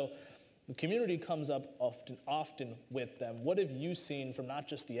 And so the community comes up often with them. What have you seen from not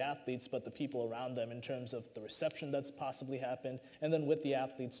just the athletes, but the people around them in terms of the reception that's possibly happened, and then with the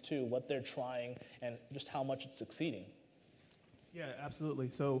athletes too, what they're trying and just how much it's succeeding? Yeah,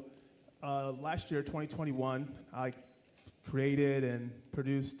 absolutely. So last year, 2021, I created and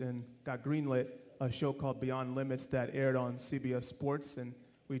produced and got greenlit a show called Beyond Limits that aired on CBS Sports, and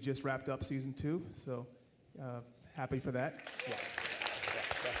we just wrapped up season 2, so happy for that. Yeah.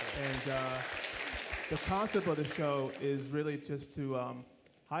 And the concept of the show is really just to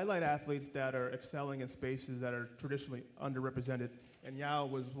highlight athletes that are excelling in spaces that are traditionally underrepresented. And Yao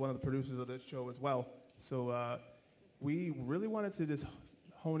was one of the producers of this show as well. So we really wanted to just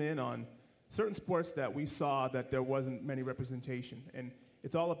hone in on certain sports that we saw that there wasn't many representation. And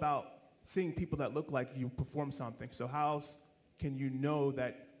it's all about seeing people that look like you perform something. So how else can you know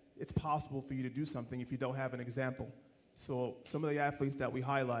that it's possible for you to do something if you don't have an example? So some of the athletes that we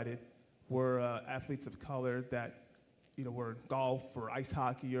highlighted were athletes of color that, were golf or ice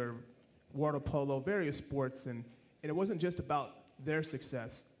hockey or water polo, various sports, and it wasn't just about their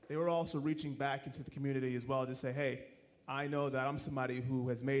success. They were also reaching back into the community as well to say, hey, I know that I'm somebody who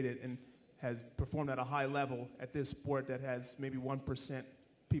has made it and has performed at a high level at this sport that has maybe 1%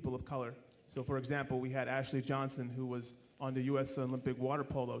 people of color. So for example, we had Ashley Johnson, who was on the U.S. Olympic water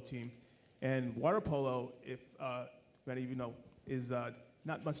polo team. And water polo, if many of you know, is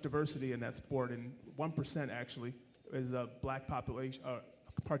not much diversity in that sport, and 1% actually is a black population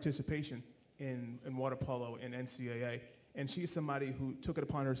participation in water polo in NCAA. And she's somebody who took it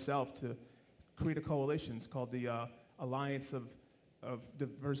upon herself to create a coalition. It's called the Alliance of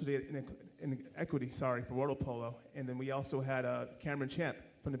Diversity and Equity, for water polo. And then we also had Cameron Champ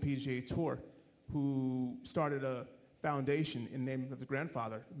from the PGA Tour, who started a foundation in the name of the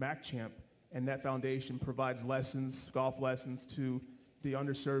grandfather, Mac Champ. And that foundation provides golf lessons to the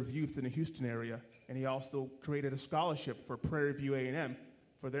underserved youth in the Houston area. And he also created a scholarship for Prairie View A&M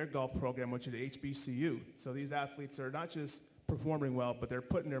for their golf program, which is HBCU. So these athletes are not just performing well, but they're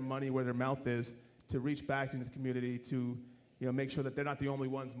putting their money where their mouth is to reach back into the community to make sure that they're not the only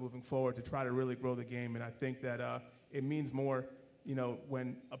ones moving forward to try to really grow the game. And I think that it means more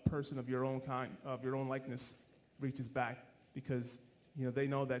when a person of your own kind, of your own likeness, reaches back, because they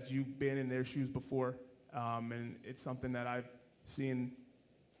know that you've been in their shoes before, and it's something that I've seen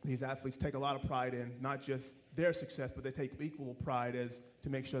these athletes take a lot of pride in, not just their success, but they take equal pride as to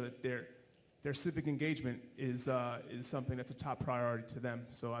make sure that they're their civic engagement is something that's a top priority to them.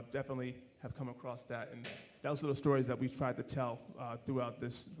 So I definitely have come across that, and those are the stories that we've tried to tell throughout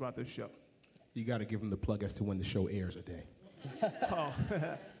this show. You got to give them the plug as to when the show airs a day. Oh,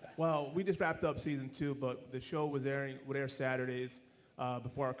 well, we just wrapped up season 2, but the show would air Saturdays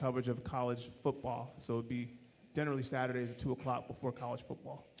before our coverage of college football. So it'd be generally Saturdays at 2 o'clock before college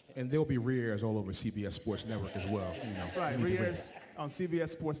football. And there'll be re-airs all over CBS Sports Network as well. You know, that's right, re-airs on CBS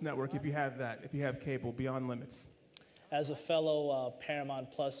Sports Network if you have that, if you have cable, Beyond Limits. As a fellow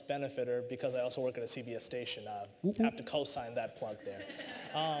Paramount Plus benefiter, because I also work at a CBS station, I have to co-sign that plug there.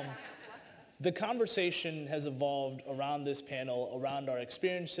 The conversation has evolved around this panel, around our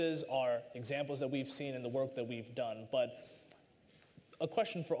experiences, our examples that we've seen, and the work that we've done. But a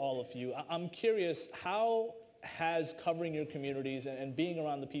question for all of you. I'm curious, how has covering your communities and being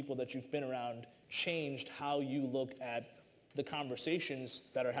around the people that you've been around changed how you look at the conversations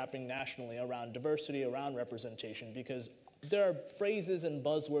that are happening nationally around diversity, around representation? Because there are phrases and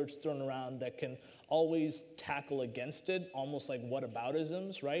buzzwords thrown around that can always tackle against it, almost like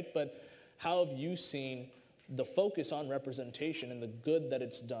whataboutisms, right? But how have you seen the focus on representation and the good that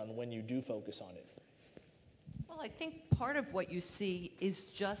it's done when you do focus on it? Well, I think part of what you see is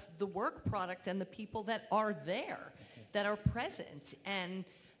just the work product and the people that are there, that are present. And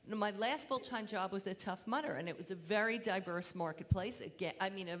my last full-time job was at Tough Mudder, and it was a very diverse marketplace,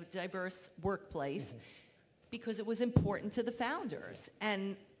 a diverse workplace, because it was important to the founders.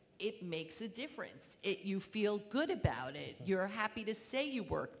 And it makes a difference. You feel good about it. You're happy to say you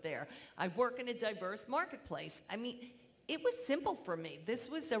work there. I work in a diverse marketplace. I mean, it was simple for me. This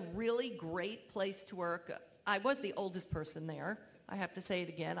was a really great place to work. I was the oldest person there. I have to say it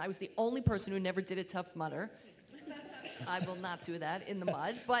again. I was the only person who never did a Tough Mudder. I will not do that in the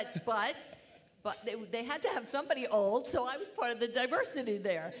mud, but they had to have somebody old, so I was part of the diversity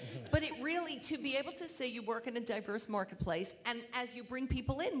there. But it really, to be able to say you work in a diverse marketplace, and as you bring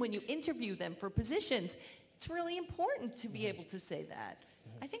people in, when you interview them for positions, it's really important to be able to say that.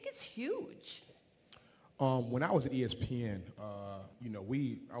 I think it's huge. When I was at ESPN,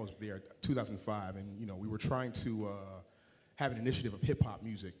 I was there in 2005, and we were trying to have an initiative of hip-hop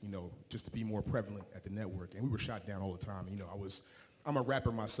music, just to be more prevalent at the network, and we were shot down all the time. I'm a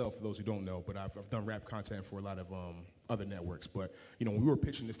rapper myself, for those who don't know, but I've done rap content for a lot of other networks. But when we were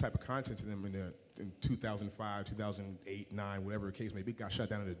pitching this type of content to them in 2005, 2008, 9, whatever the case may be, it got shut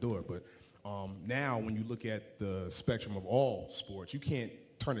down at the door. But now, when you look at the spectrum of all sports, you can't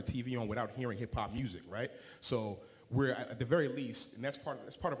turn the TV on without hearing hip hop music, right? So we're at the very least, and that's part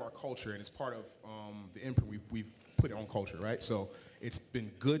of our culture, and it's part of the imprint we've put on culture, right? So it's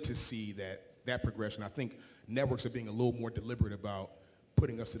been good to see that progression. I think networks are being a little more deliberate about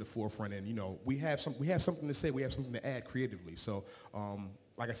putting us to the forefront, and we have something to say, we have something to add creatively. So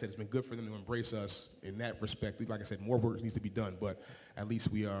like I said, it's been good for them to embrace us in that respect. Like I said, more work needs to be done, but at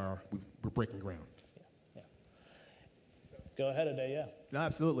least we're breaking ground. Yeah. Go ahead, Ade, yeah. No,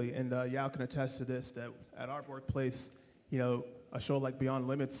 absolutely, and Yao can attest to this, that at our workplace, a show like Beyond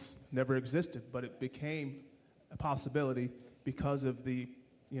Limits never existed, but it became a possibility because of the,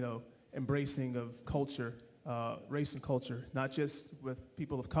 embracing of culture, race and culture, not just with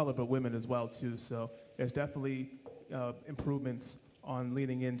people of color, but women as well, too. So there's definitely improvements on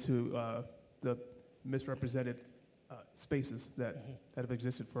leaning into the misrepresented spaces that have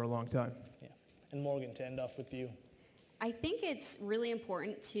existed for a long time. Yeah. And Morgan, to end off with you. I think it's really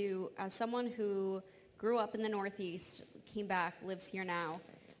important to, as someone who grew up in the Northeast, came back, lives here now,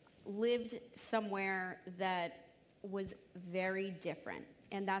 lived somewhere that was very different.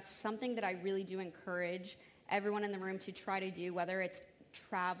 And that's something that I really do encourage everyone in the room to try to do, whether it's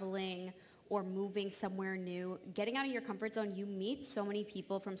traveling or moving somewhere new. Getting out of your comfort zone, you meet so many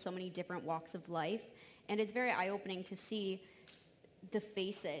people from so many different walks of life, and it's very eye-opening to see the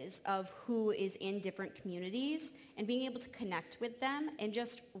faces of who is in different communities and being able to connect with them, and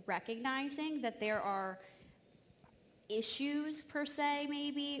just recognizing that there are issues per se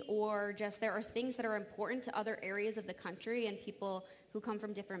maybe, or just there are things that are important to other areas of the country and people who come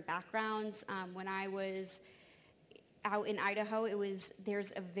from different backgrounds. When I was out in Idaho,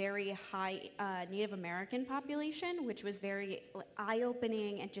 there's a very high Native American population, which was very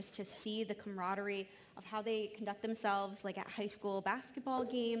eye-opening, and just to see the camaraderie of how they conduct themselves, like at high school basketball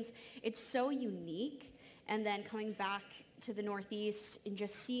games. It's so unique. And then coming back to the Northeast and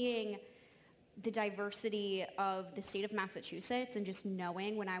just seeing the diversity of the state of Massachusetts, and just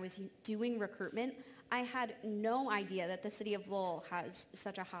knowing when I was doing recruitment, I had no idea that the city of Lowell has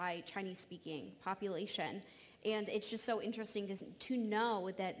such a high Chinese-speaking population. And it's just so interesting to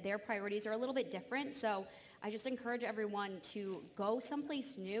know that their priorities are a little bit different. So I just encourage everyone to go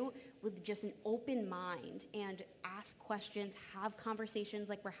someplace new with just an open mind and ask questions, have conversations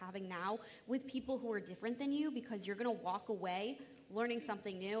like we're having now with people who are different than you, because you're going to walk away learning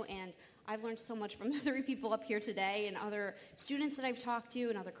something new. And I've learned so much from the 3 people up here today and other students that I've talked to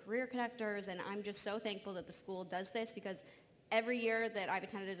and other career connectors, and I'm just so thankful that the school does this, because every year that I've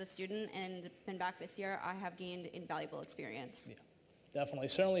attended as a student and been back this year, I have gained invaluable experience. Yeah, definitely.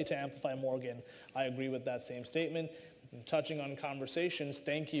 Certainly to amplify Morgan, I agree with that same statement. And touching on conversations,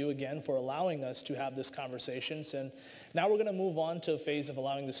 thank you again for allowing us to have this conversations. And now we're going to move on to a phase of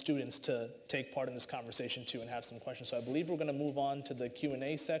allowing the students to take part in this conversation too and have some questions. So I believe we're going to move on to the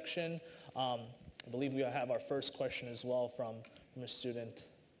Q&A section. I believe we have our first question as well from a student.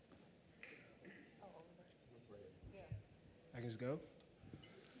 I can just go.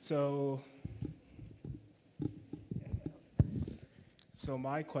 So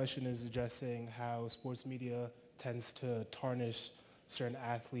my question is addressing how sports media tends to tarnish certain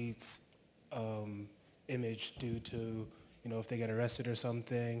athletes' image due to, if they get arrested or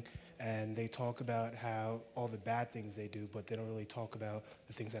something, and they talk about how all the bad things they do, but they don't really talk about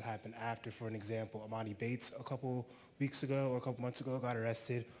the things that happen after. For an example, Amani Bates a couple weeks ago or a couple months ago got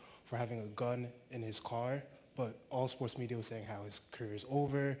arrested for having a gun in his car, but all sports media was saying how his career is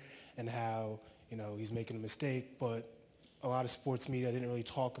over and how, he's making a mistake, but a lot of sports media didn't really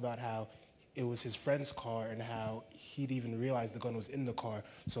talk about how it was his friend's car and how he'd even realized the gun was in the car.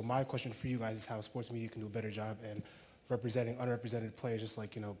 So my question for you guys is how sports media can do a better job in representing underrepresented players, just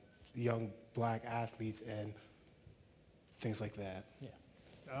like, young black athletes and things like that.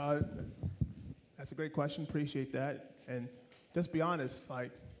 Yeah. That's a great question. Appreciate that. And just be honest,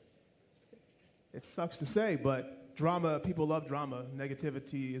 it sucks to say, but drama, people love drama.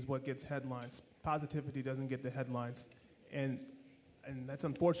 Negativity is what gets headlines. Positivity doesn't get the headlines. And that's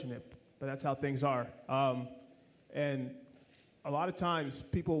unfortunate, but that's how things are. And a lot of times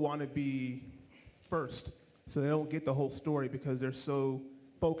people want to be first, so they don't get the whole story because they're so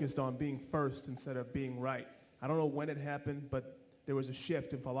focused on being first instead of being right. I don't know when it happened, but there was a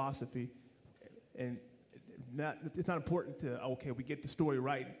shift in philosophy. And it's not important to, okay, we get the story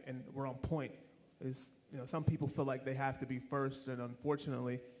right and we're on point. Some people feel like they have to be first, and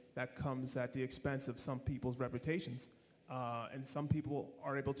unfortunately, that comes at the expense of some people's reputations. And some people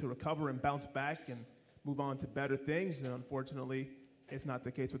are able to recover and bounce back and move on to better things, and unfortunately, it's not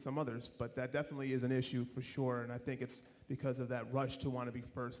the case with some others. But that definitely is an issue for sure, and I think it's because of that rush to want to be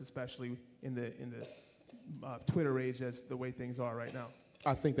first, especially in the Twitter age, as the way things are right now.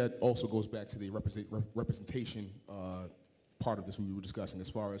 I think that also goes back to the representation part of this we were discussing, as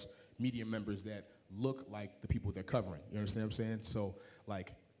far as media members that look like the people they're covering. You understand what I'm saying? So,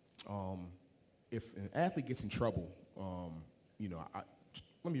 if an athlete gets in trouble,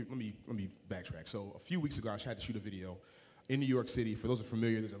 let me backtrack. So a few weeks ago, I had to shoot a video in New York City. For those who are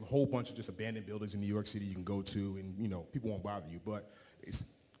familiar, there's a whole bunch of just abandoned buildings in New York City you can go to, and people won't bother you. But it's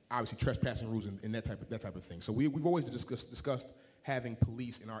obviously trespassing rules and that type of thing. So we've always discussed having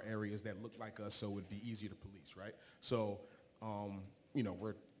police in our areas that look like us, so it would be easier to police, right? So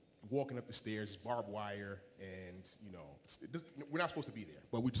we're walking up the stairs, barbed wire, and we're not supposed to be there.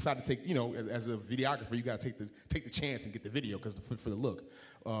 But we decided to take, as a videographer, you got to take the chance and get the video because for the look.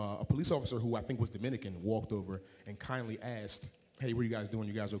 A police officer who I think was Dominican walked over and kindly asked, "Hey, what are you guys doing?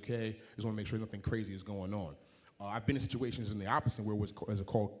 You guys okay? Just want to make sure nothing crazy is going on." I've been in situations in the opposite where it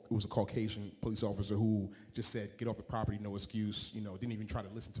was a Caucasian police officer who just said, "Get off the property, no excuse," didn't even try to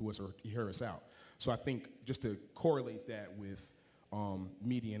listen to us or hear us out. So I think just to correlate that with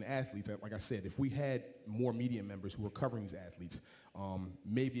media and athletes, like I said, if we had more media members who were covering these athletes,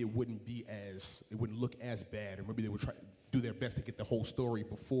 maybe it wouldn't look as bad, or maybe they would try to do their best to get the whole story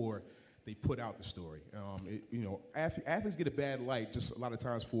before they put out the story. Athletes get a bad light just a lot of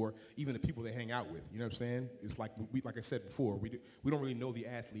times for even the people they hang out with. You know what I'm saying? It's like like I said before, we don't really know the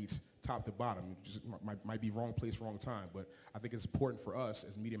athletes top to bottom. It just might be wrong place, wrong time. But I think it's important for us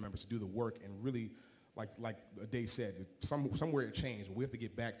as media members to do the work and really, like Dave said, somewhere it changed. We have to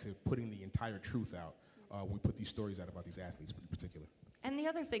get back to putting the entire truth out when we put these stories out about these athletes in particular. And the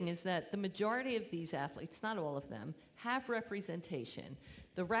other thing is that the majority of these athletes, not all of them, have representation.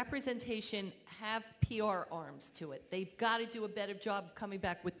 The representation have PR arms to it. They've got to do a better job of coming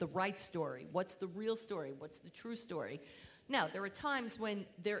back with the right story. What's the real story? What's the true story? Now, there are times when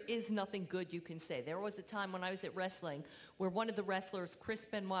there is nothing good you can say. There was a time when I was at wrestling where one of the wrestlers, Chris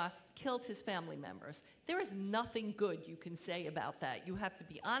Benoit, killed his family members. There is nothing good you can say about that. You have to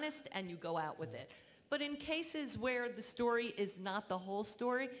be honest and you go out with it. But in cases where the story is not the whole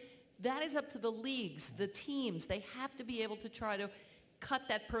story, that is up to the leagues, the teams. They have to be able to try to cut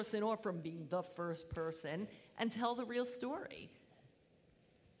that person off from being the first person and tell the real story.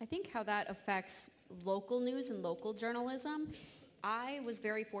 I think how that affects local news and local journalism, I was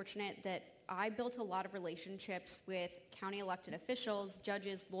very fortunate that I built a lot of relationships with county elected officials,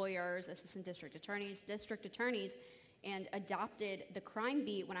 judges, lawyers, assistant district attorneys, and adopted the crime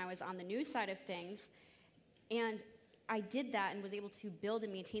beat when I was on the news side of things. And I did that and was able to build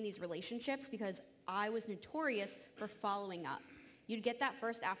and maintain these relationships because I was notorious for following up. You'd get that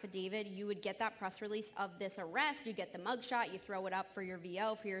first affidavit, you would get that press release of this arrest, you get the mugshot, you throw it up for your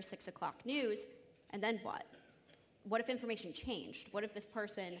VO, for your 6 o'clock news, and then what? What if information changed? What if this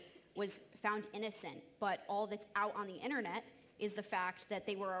person was found innocent, but all that's out on the internet is the fact that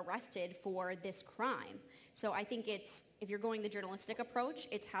they were arrested for this crime? So I think it's, if you're going the journalistic approach,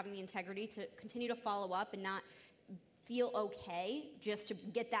 it's having the integrity to continue to follow up and not feel okay just to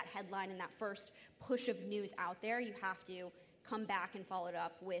get that headline and that first push of news out there. You have to come back and follow it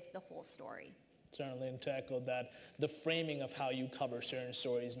up with the whole story. Certainly, and to echo that, the framing of how you cover certain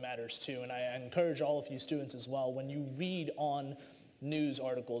stories matters too. And I encourage all of you students as well, when you read on news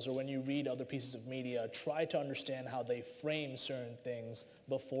articles or when you read other pieces of media, try to understand how they frame certain things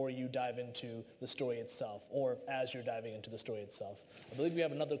before you dive into the story itself or as you're diving into the story itself. I believe we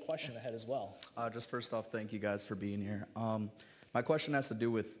have another question ahead as well. Just first off, thank you guys for being here. My question has to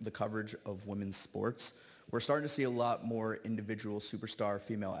do with the coverage of women's sports. We're starting to see a lot more individual superstar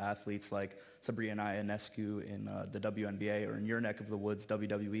female athletes like Sabrina Ionescu in the WNBA, or in your neck of the woods,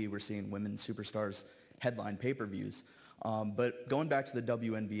 WWE. We're seeing women superstars headline pay-per-views. But going back to the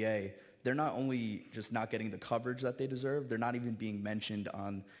WNBA, they're not only just not getting the coverage that they deserve, they're not even being mentioned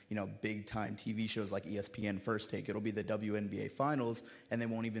on, big-time TV shows like ESPN First Take. It'll be the WNBA Finals, and they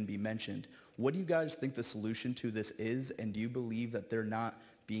won't even be mentioned. What do you guys think the solution to this is, and do you believe that they're not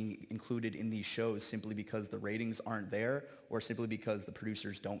being included in these shows simply because the ratings aren't there, or simply because the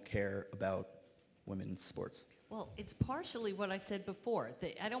producers don't care about women's sports? Well, it's partially what I said before.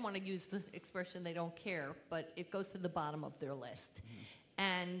 I don't want to use the expression they don't care, but it goes to the bottom of their list.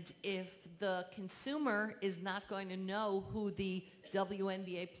 And if the consumer is not going to know who the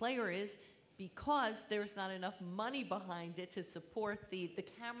WNBA player is because there's not enough money behind it to support the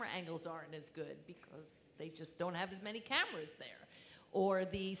camera angles aren't as good because they just don't have as many cameras there, or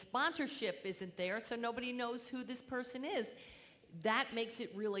the sponsorship isn't there so nobody knows who this person is, that makes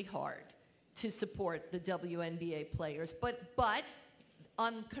it really hard to support the WNBA players. But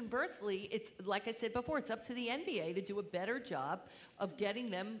conversely, it's like I said before, it's up to the NBA to do a better job of getting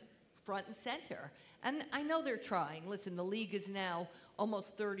them front and center. And I know they're trying. Listen, the league is now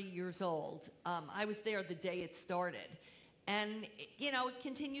almost 30 years old. I was there the day it started. And, it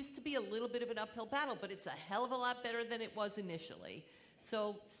continues to be a little bit of an uphill battle, but it's a hell of a lot better than it was initially.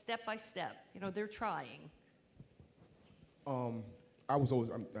 So step by step, they're trying. I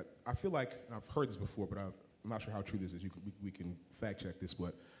feel like, and I've heard this before, but I'm not sure how true this is. We can fact check this,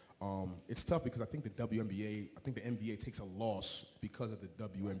 but it's tough because I think the NBA takes a loss because of the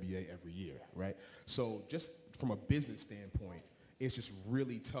WNBA every year, right? So just from a business standpoint, it's just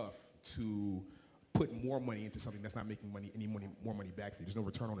really tough to put more money into something that's not making more money back for you. There's no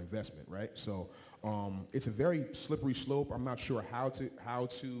return on investment, right? So it's a very slippery slope. I'm not sure how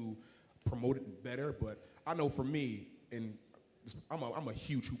to promote it better, but I know for me, I'm a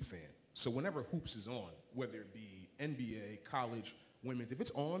huge hoop fan. So whenever hoops is on, whether it be NBA, college, women's, if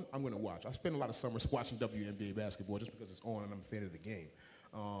it's on, I'm going to watch. I spend a lot of summers watching WNBA basketball just because it's on and I'm a fan of the game.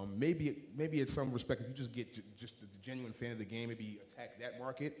 Maybe in some respect, if you just get just the genuine fan of the game, maybe attack that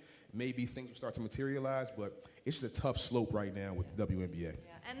market, maybe things will start to materialize, but it's just a tough slope right now with the WNBA.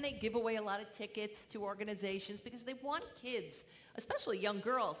 Yeah, and they give away a lot of tickets to organizations because they want kids, especially young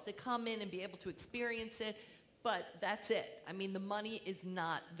girls, to come in and be able to experience it. But that's it. I mean, the money is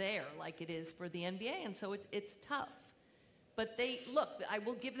not there like it is for the NBA, and so it's tough. But I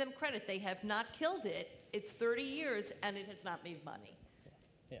will give them credit. They have not killed it. It's 30 years, and it has not made money.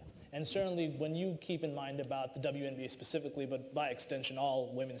 Yeah, and certainly when you keep in mind about the WNBA specifically, but by extension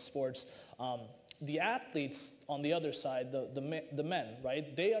all women's sports, the athletes on the other side, the men,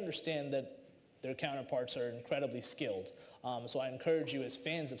 right, they understand that their counterparts are incredibly skilled. So I encourage you as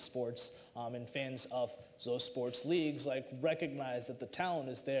fans of sports and fans of those sports leagues, recognize that the talent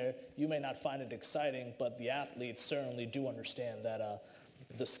is there. You may not find it exciting, but the athletes certainly do understand that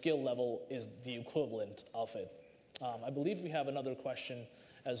the skill level is the equivalent of it. I believe we have another question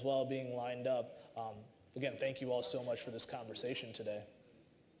as well being lined up. Again, thank you all so much for this conversation today.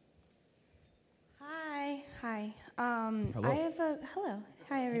 Hi. Hello. Hello.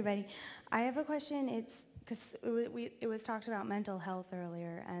 Hi, everybody. I have a question. It's because it was talked about mental health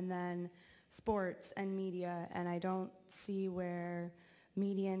earlier, and then sports and media, and I don't see where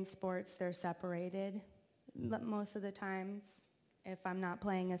media and sports, they're separated most of the times. If I'm not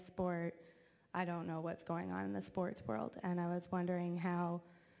playing a sport, I don't know what's going on in the sports world. And I was wondering how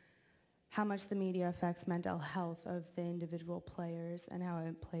much the media affects mental health of the individual players and how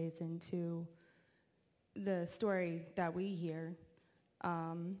it plays into the story that we hear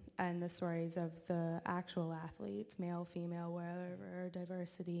and the stories of the actual athletes, male, female, wherever,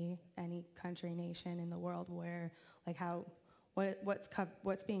 diversity, any country, nation in the world, where, like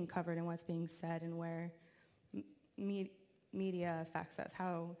what's being covered and what's being said and where media affects us.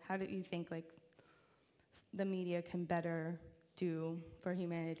 How do you think like the media can better do for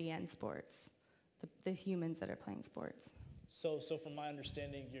humanity and sports, the humans that are playing sports? So from my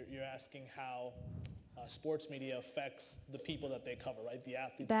understanding, you're asking how sports media affects the people that they cover, right? The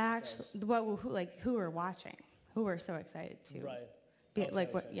athletes themselves. Who are watching, who are so excited to right. Okay.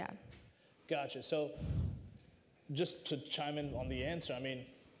 Yeah. Gotcha. So just to chime in on the answer, I mean,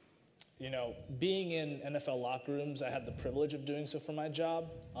 being in NFL locker rooms, I had the privilege of doing so for my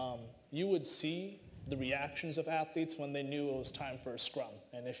job. You would see the reactions of athletes when they knew it was time for a scrum.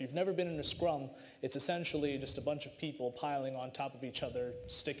 And if you've never been in a scrum, it's essentially just a bunch of people piling on top of each other,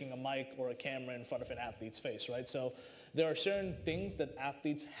 sticking a mic or a camera in front of an athlete's face, right? So there are certain things that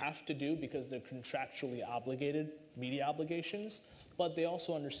athletes have to do because they're contractually obligated, media obligations, but they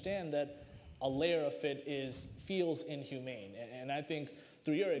also understand that a layer of it feels inhumane. And I think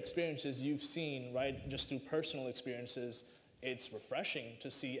through your experiences, you've seen, right, just through personal experiences, it's refreshing to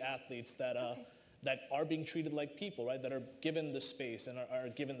see athletes that are being treated like people, right, that are given the space and are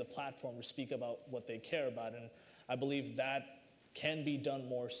given the platform to speak about what they care about. And I believe that can be done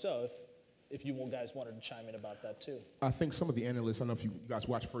more so if you guys wanted to chime in about that too. I think some of the analysts, I don't know if you guys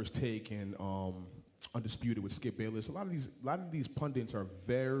watch First Take and Undisputed with Skip Bayless, a lot of these pundits are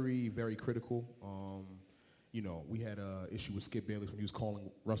very, very critical. We had an issue with Skip Bayless when he was calling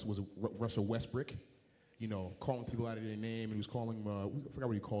Russell Westbrook, calling people out of their name, and he was calling, I forgot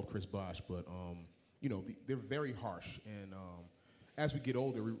what he called Chris Bosh, but, they're very harsh. And as we get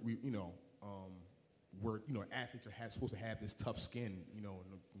older, athletes are supposed to have this tough skin,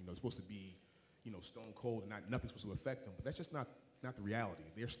 and supposed to be, stone cold and nothing's supposed to affect them. But that's just not the reality.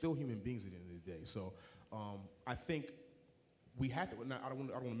 They're still human beings at the end of the day. So I think we have to, I don't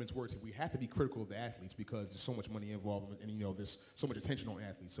want to mince words here, we have to be critical of the athletes because there's so much money involved and there's so much attention on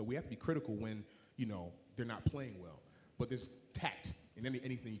athletes. So we have to be critical when, they're not playing well. But there's tact in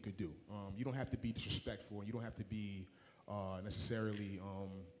anything you could do. You don't have to be disrespectful, and you don't have to be necessarily,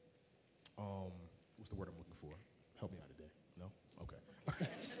 what's the word I'm looking for? Help me out today. No? Okay.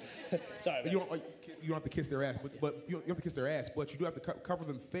 Sorry. You don't have to kiss their ass, but you don't have to kiss their ass, but you do have to cover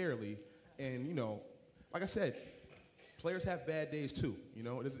them fairly. And, like I said, players have bad days too.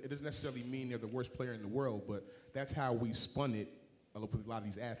 It doesn't necessarily mean they're the worst player in the world, but that's how we spun it with a lot of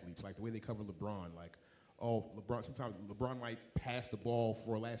these athletes, like the way they cover LeBron. Like, sometimes LeBron might pass the ball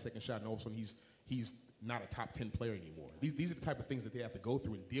for a last-second shot, and all of a sudden he's not a top 10 player anymore. These are the type of things that they have to go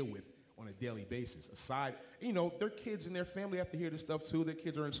through and deal with on a daily basis. Aside, their kids and their family have to hear this stuff too. Their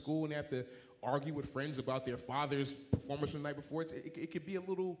kids are in school and they have to argue with friends about their father's performance the night before. It could be a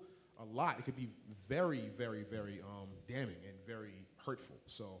lot. It could be very, very, very damning and very hurtful.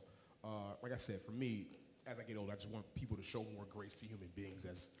 So, like I said, for me, as I get older, I just want people to show more grace to human beings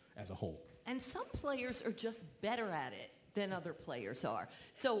as a whole. And some players are just better at it than other players are.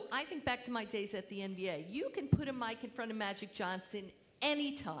 So I think back to my days at the NBA. You can put a mic in front of Magic Johnson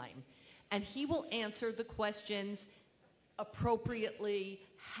anytime, and he will answer the questions appropriately,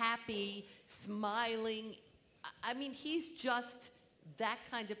 happy, smiling. I mean, he's just that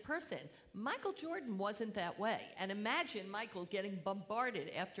kind of person. Michael Jordan wasn't that way. And imagine Michael getting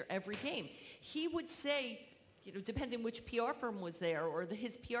bombarded after every game. He would say, depending which PR firm was there or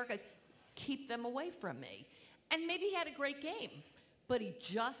his PR guys, keep them away from me. And maybe he had a great game, but he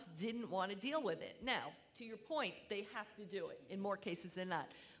just didn't want to deal with it. Now, to your point, they have to do it in more cases than not.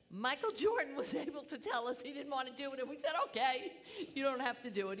 Michael Jordan was able to tell us he didn't want to do it, and we said, okay, you don't have to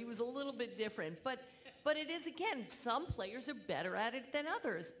do it. He was a little bit different. But it is, again, some players are better at it than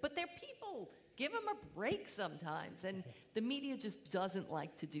others, but they're people. Give them a break sometimes, and the media just doesn't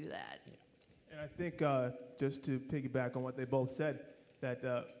like to do that. And I think, just to piggyback on what they both said, that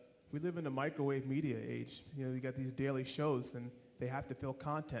we live in a microwave media age. You got these daily shows, and they have to fill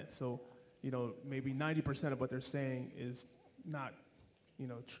content. So, maybe 90% of what they're saying is not,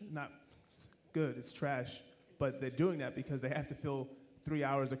 not good. It's trash. But they're doing that because they have to fill 3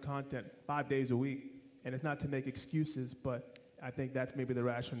 hours of content 5 days a week. And it's not to make excuses, but I think that's maybe the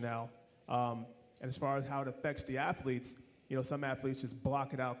rationale. And as far as how it affects the athletes, some athletes just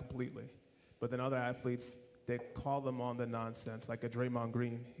block it out completely. But then other athletes, they call them on the nonsense, like a Draymond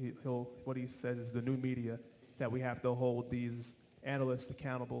Green. What he says is the new media, that we have to hold these analysts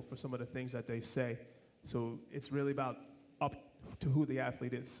accountable for some of the things that they say. So it's really about up to who the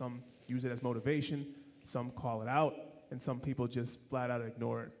athlete is. Some use it as motivation, some call it out, and some people just flat out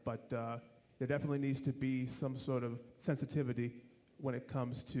ignore it. But there definitely needs to be some sort of sensitivity when it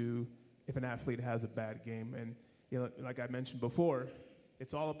comes to if an athlete has a bad game. And like I mentioned before,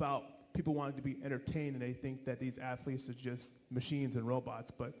 it's all about people wanting to be entertained, and they think that these athletes are just machines and robots,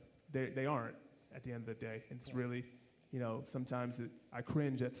 but they aren't at the end of the day. And it's really, sometimes I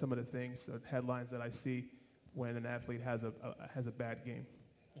cringe at some of the things, the headlines that I see when an athlete has a bad game.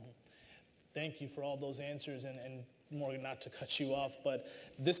 Thank you for all those answers, and Morgan, not to cut you off, but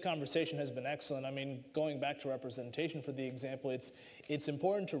this conversation has been excellent. I mean, going back to representation for the example, it's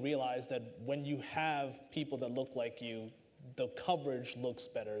important to realize that when you have people that look like you, the coverage looks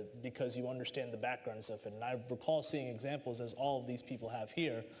better because you understand the background stuff. And I recall seeing examples as all of these people have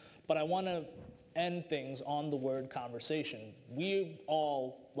here, but I want to end things on the word conversation. We've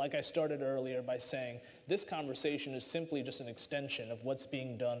all, like I started earlier by saying, this conversation is simply just an extension of what's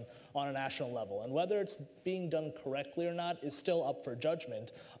being done on a national level. And whether it's being done correctly or not is still up for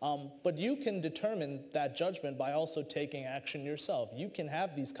judgment. But you can determine that judgment by also taking action yourself. You can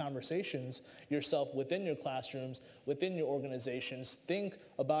have these conversations yourself within your classrooms, within your organizations. Think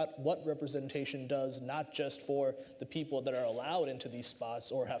about what representation does, not just for the people that are allowed into these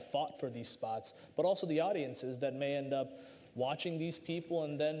spots or have fought for these spots, but also the audiences that may end up watching these people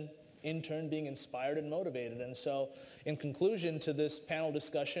and then in turn being inspired and motivated. And so in conclusion to this panel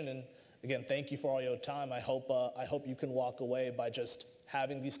discussion, and again, thank you for all your time, I hope you can walk away by just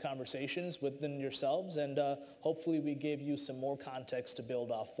having these conversations within yourselves, and hopefully we gave you some more context to build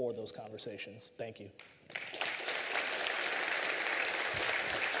off for those conversations. Thank you.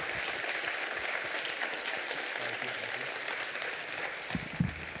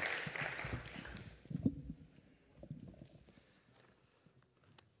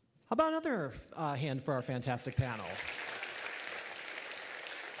 How about another hand for our fantastic panel?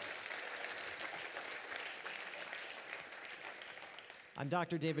 I'm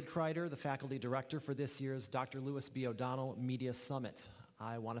Dr. David Kreider, the faculty director for this year's Dr. Lewis B. O'Donnell Media Summit.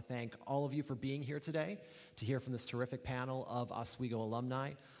 I want to thank all of you for being here today to hear from this terrific panel of Oswego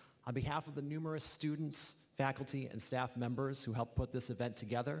alumni. On behalf of the numerous students, faculty, and staff members who helped put this event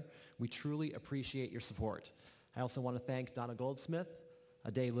together, we truly appreciate your support. I also want to thank Donna Goldsmith,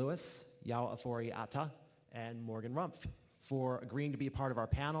 Ade Lewis, Yao Afori Atta, and Morgan Rumpf for agreeing to be a part of our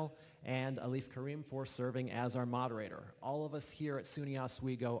panel, and Alif Karim for serving as our moderator. All of us here at SUNY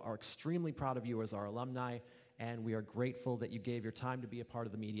Oswego are extremely proud of you as our alumni, and we are grateful that you gave your time to be a part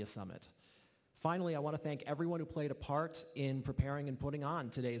of the Media Summit. Finally, I want to thank everyone who played a part in preparing and putting on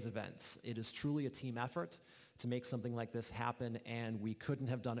today's events. It is truly a team effort to make something like this happen, and we couldn't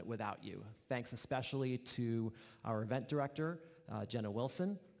have done it without you. Thanks especially to our event director, Jenna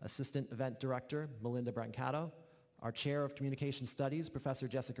Wilson, Assistant Event Director, Melinda Brancato, our Chair of Communication Studies, Professor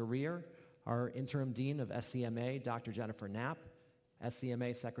Jessica Rear, our Interim Dean of SCMA, Dr. Jennifer Knapp,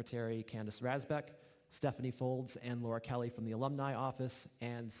 SCMA Secretary Candace Rasbeck, Stephanie Folds and Laura Kelly from the Alumni Office,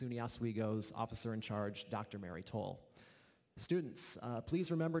 and SUNY Oswego's Officer in Charge, Dr. Mary Toll. Students,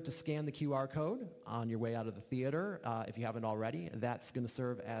 please remember to scan the QR code on your way out of the theater if you haven't already. That's going to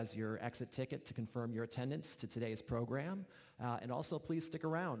serve as your exit ticket to confirm your attendance to today's program. And also please stick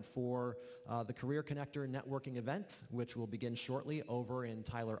around for the Career Connector networking event, which will begin shortly over in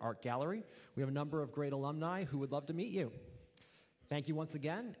Tyler Art Gallery. We have a number of great alumni who would love to meet you. Thank you once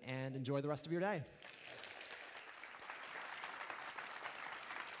again, and enjoy the rest of your day.